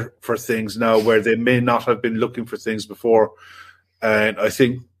looking for things now where they may not have been looking for things before. And I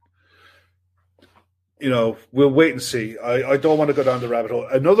think... we'll wait and see. I don't want to go down the rabbit hole.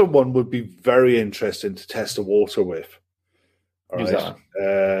 Another one would be very interesting to test the water with. Who's that?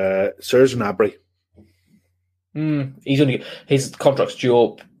 Serge Gnabry. His contract's due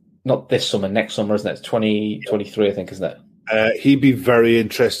up not this summer, next summer, isn't it? It's 2023, I think, isn't it? He'd be very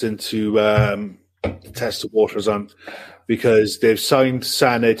interesting to test the waters on, because they've signed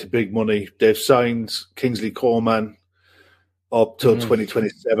Sané to big money. They've signed Kingsley Coman up till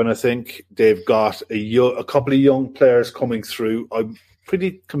 2027, I think. They've got a couple of young players coming through. I'm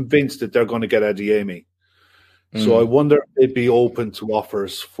pretty convinced that they're going to get Adeyemi. So I wonder if they'd be open to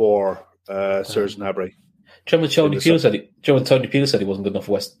offers for Serge Gnabry. Do you remember Tony Pugh said he wasn't good enough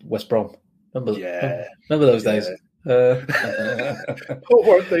for West Brom? Remember those days? Weren't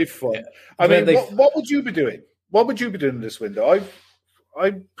they fun? I mean, what would you be doing? What would you be doing in this window?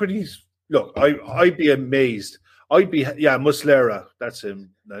 I'm pretty. Look, I'd be amazed. Muslera. That's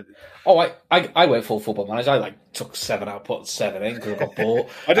him. Oh, I went full Football Manager. I took 7 out, put 7 in because I got bored.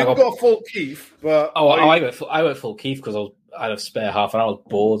 I didn't go full Keith, but I went full Keith because I had a spare half and I was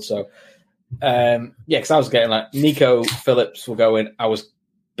bored. So because I was getting Nico Phillips were going. I was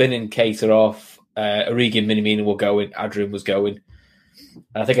binning Cater off. Origi and Minamino were going. Adrian was going.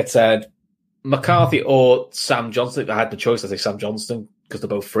 And I think it said McCarthy or Sam Johnson. If I had the choice, I'd say Sam Johnston because they're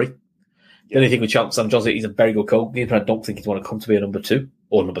both free. The only thing with Sam Johnson, he's a very good goalkeeper. I don't think he'd want to come to be a number 2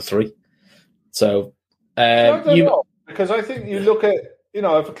 or number 3. So, I don't know, because I think you look at,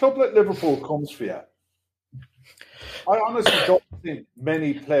 if a club like Liverpool comes for you, I honestly don't think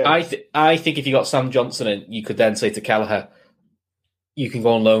many players. I think if you got Sam Johnson in, you could then say to Kelleher, you can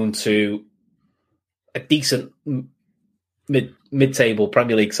go on loan to a decent mid-table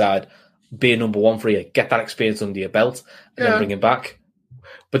Premier League side, be a number 1 for you, get that experience under your belt, and then bring him back.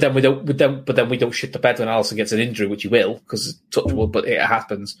 But then we don't shit the bed when Alisson gets an injury, which he will, because touch wood, but it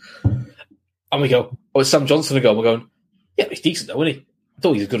happens. And we go, it's Sam Johnson again. We're going, yeah, he's decent though, isn't he? I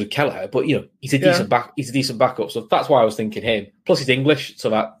thought he was good at Kelleher, but he's a decent back. He's a decent backup, so that's why I was thinking him. Plus, he's English, so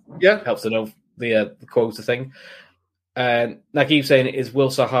that helps to know the quota thing. And Naguib saying, is Will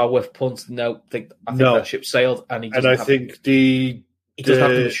Sahar worth punts? No, I think that ship sailed, and he doesn't. And I think he doesn't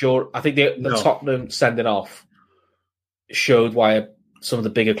have to be sure. I think the Tottenham sending off showed why some of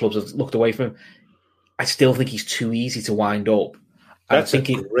the bigger clubs have looked away from him. I still think he's too easy to wind up. That's a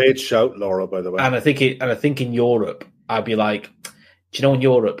great shout, Laura, by the way. And I think in Europe, I'd be like, do you know in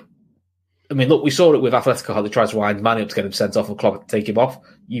Europe? I mean, look, we saw it with Atletico, how they tried to wind Manny up to get him sent off and Klopp to take him off.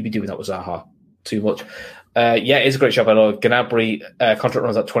 You'd be doing that with Zaha. Too much. It's a great shout. I know Gnabry contract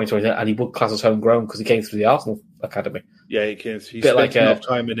runs at 2020, and he would class as homegrown because he came through the Arsenal academy. Yeah, he came. He spent enough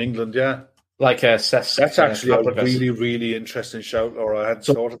time in England, Seth. That's actually a really, really interesting shout, Laura. I hadn't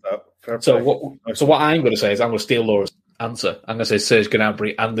thought of that. So what I'm going to say is I'm going to steal Laura's answer. I'm going to say Serge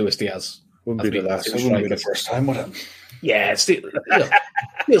Gnabry and Luis Diaz. Wouldn't be the last. It wouldn't be the first time, would it? Yeah, steal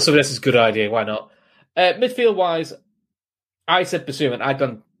somebody else's good idea. Why not? Midfield wise, I said Basuma and I'd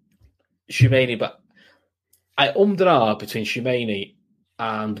done Shumeni, but I and ah between Shumeni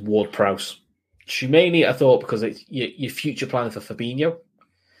and Ward-Prowse. Shumeni, I thought, because you're future planning for Fabinho.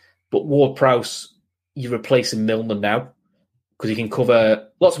 But Ward-Prowse, you're replacing Milner now because he can cover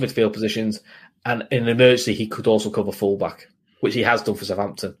lots of midfield positions, and in an emergency, he could also cover fullback, which he has done for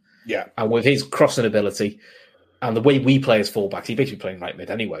Southampton. Yeah. And with his crossing ability and the way we play as fullbacks, he's basically playing right mid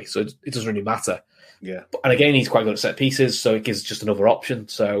anyway, so it doesn't really matter. Yeah. And again, he's quite good at set pieces, so it gives just another option.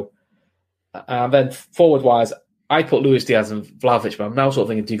 So, and then forward-wise, I put Luis Diaz and Vlahovic, but I'm now sort of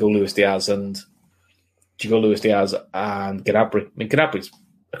thinking, do you go Luis Diaz and Gnabry? I mean, Gnabry's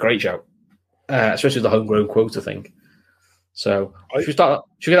a great shout, especially the homegrown quota thing. So, should we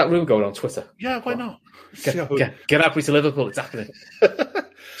get that room going on Twitter? Yeah, why not? Get Gnabry to Liverpool, exactly.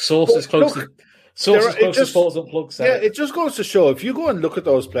 Sources close to Sports Unplugged. Yeah, it just goes to show, if you go and look at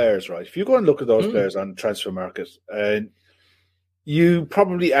those players, right? If you go and look at those players on transfer market, and you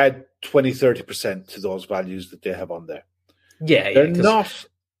probably add 20-30% to those values that they have on there. Yeah, they're not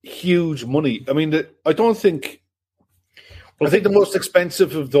huge money. I mean, I don't think. I think the most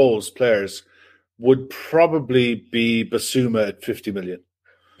expensive of those players would probably be Basuma at 50 million.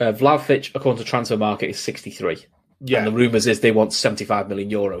 Vlahovic, according to Transfer Market, is 63. Yeah. And the rumours is they want 75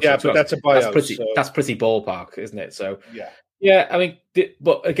 million euros. Yeah, so but that's a buyout. That's pretty ballpark, isn't it? So yeah. Yeah, I mean,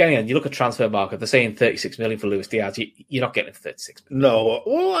 but again, you look at Transfer Market, they're saying 36 million for Luis Diaz. You're not getting 36 million. No.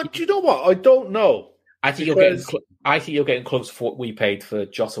 Well, do you know what? I don't know. I think you're getting close to what we paid for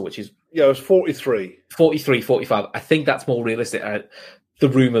Jota, which is... Yeah, it was 43. 43, 45. I think that's more realistic. The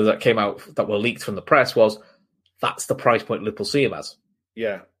rumour that came out that were leaked from the press was that's the price point Liverpool see him as.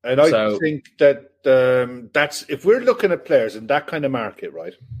 Yeah, and I think that that's... If we're looking at players in that kind of market,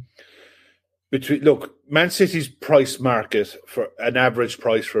 right? Man City's price market for an average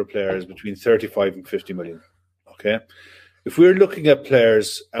price for a player is between 35 and 50 million. Okay? If we're looking at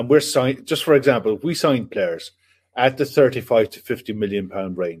players and we're signing, just for example, if we sign players at the 35 to 50 million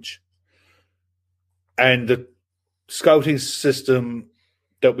pound range, and the scouting system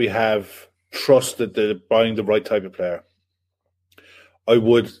that we have trust that they're buying the right type of player, I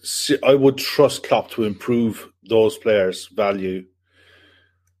would trust Klopp to improve those players' value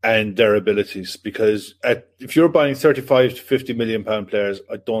and their abilities, because if you're buying 35 to 50 million pound players,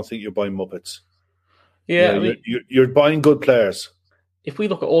 I don't think you're buying Muppets. Yeah, you're buying good players. If we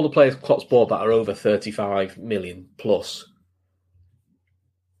look at all the players Klopp's bought that are over 35 million plus,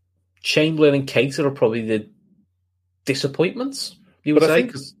 Chamberlain and Keita are probably the disappointments, you would say.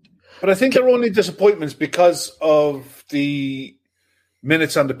 But I think they're only disappointments because of the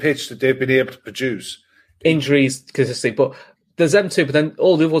minutes on the pitch that they've been able to produce. Injuries consistently, but there's them too. But then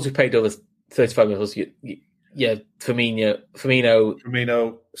all the other ones who paid over 35 million,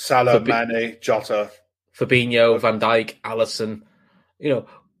 Firmino, Salah, Mane, Jota, Fabinho, Van Dijk, Alisson.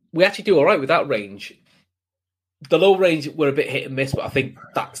 We actually do all right with that range. The low range, we're a bit hit and miss, but I think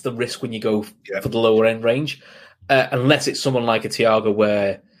that's the risk when you go for the lower end range, unless it's someone like a Thiago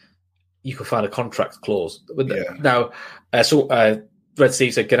where you can find a contract clause. Now, Red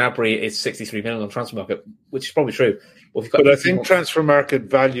Steve said Gnabry is 63 million on transfer market, which is probably true. But I think transfer market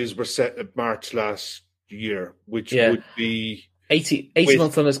values were set at March last year, which would be 80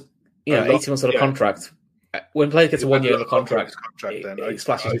 months on 80 months on a contract. When a player gets a 1 year on a contract, it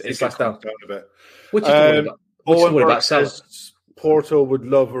slashes down a bit. Which is the worry about Salah. Porto would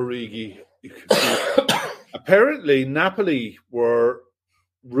love Origi. Apparently, Napoli were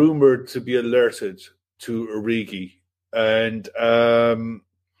rumoured to be alerted to Origi. And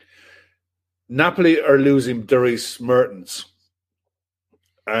Napoli are losing Dries Mertens.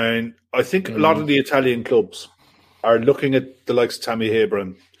 And I think a lot of the Italian clubs are looking at the likes of Tammy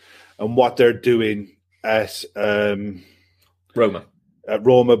Abraham and what they're doing at Roma.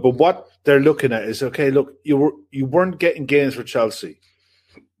 But what they're looking at is, okay, look, you weren't getting gains for Chelsea,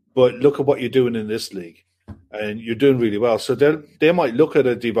 but look at what you're doing in this league. And you're doing really well. So they might look at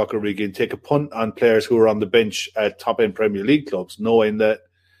a Divock Origi and take a punt on players who are on the bench at top-end Premier League clubs, knowing that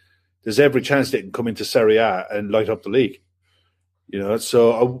there's every chance they can come into Serie A and light up the league.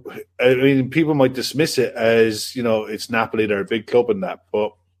 So, I mean, people might dismiss it as, it's Napoli, they're a big club and that.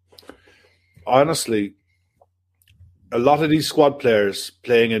 But honestly, a lot of these squad players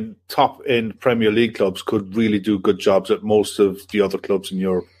playing in top-end Premier League clubs could really do good jobs at most of the other clubs in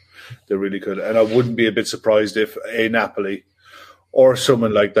Europe. They really could. And I wouldn't be a bit surprised if a Napoli or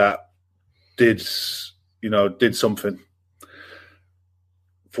someone like that did something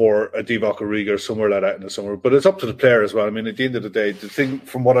for a Divock Origi or somewhere like that in the summer. But it's up to the player as well. I mean, at the end of the day, the thing,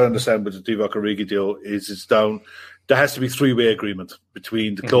 from what I understand with the Divock Origi deal, is it's down. There has to be three-way agreement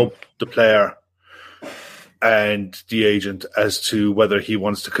between the club, the player, and the agent as to whether he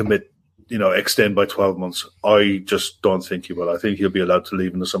wants to commit, extend by 12 months. I just don't think he will. I think he'll be allowed to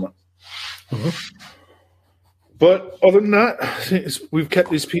leave in the summer. But other than that, I think we've kept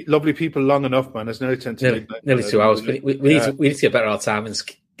these lovely people long enough, man. It's nearly 10 to midnight. Nearly 2 hours. We need to get better at our time and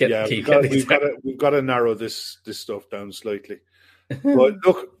we've got to narrow this stuff down slightly. But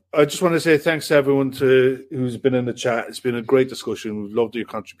look, I just want to say thanks to everyone who's been in the chat. It's been a great discussion. We've loved your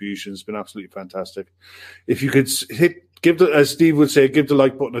contributions. It's been absolutely fantastic. If you could as Steve would say, give the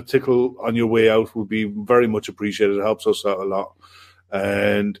like button a tickle on your way out would be very much appreciated. It helps us out a lot.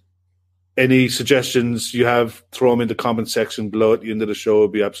 And any suggestions you have, throw them in the comment section below at the end of the show. It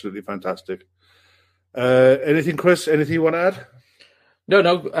would be absolutely fantastic. Anything, Chris? Anything you want to add? No.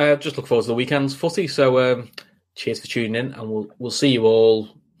 Just look forward to the weekend's footy. So cheers for tuning in, and we'll see you all.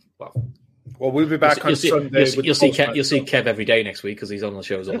 Well, we'll be back on Sunday. You'll see Kev every day next week because he's on the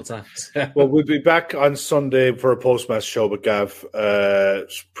shows all the time. Well, we'll be back on Sunday for a post-match show with Gav.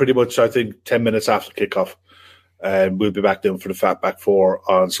 Pretty much, I think, 10 minutes after kickoff. And we'll be back down for the Fatback 4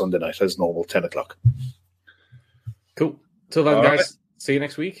 on Sunday night as normal, 10 o'clock. Cool. Till then, guys. Right. See you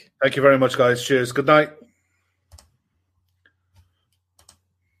next week. Thank you very much, guys. Cheers. Good night.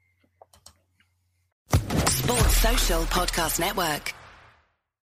 Sports Social Podcast Network.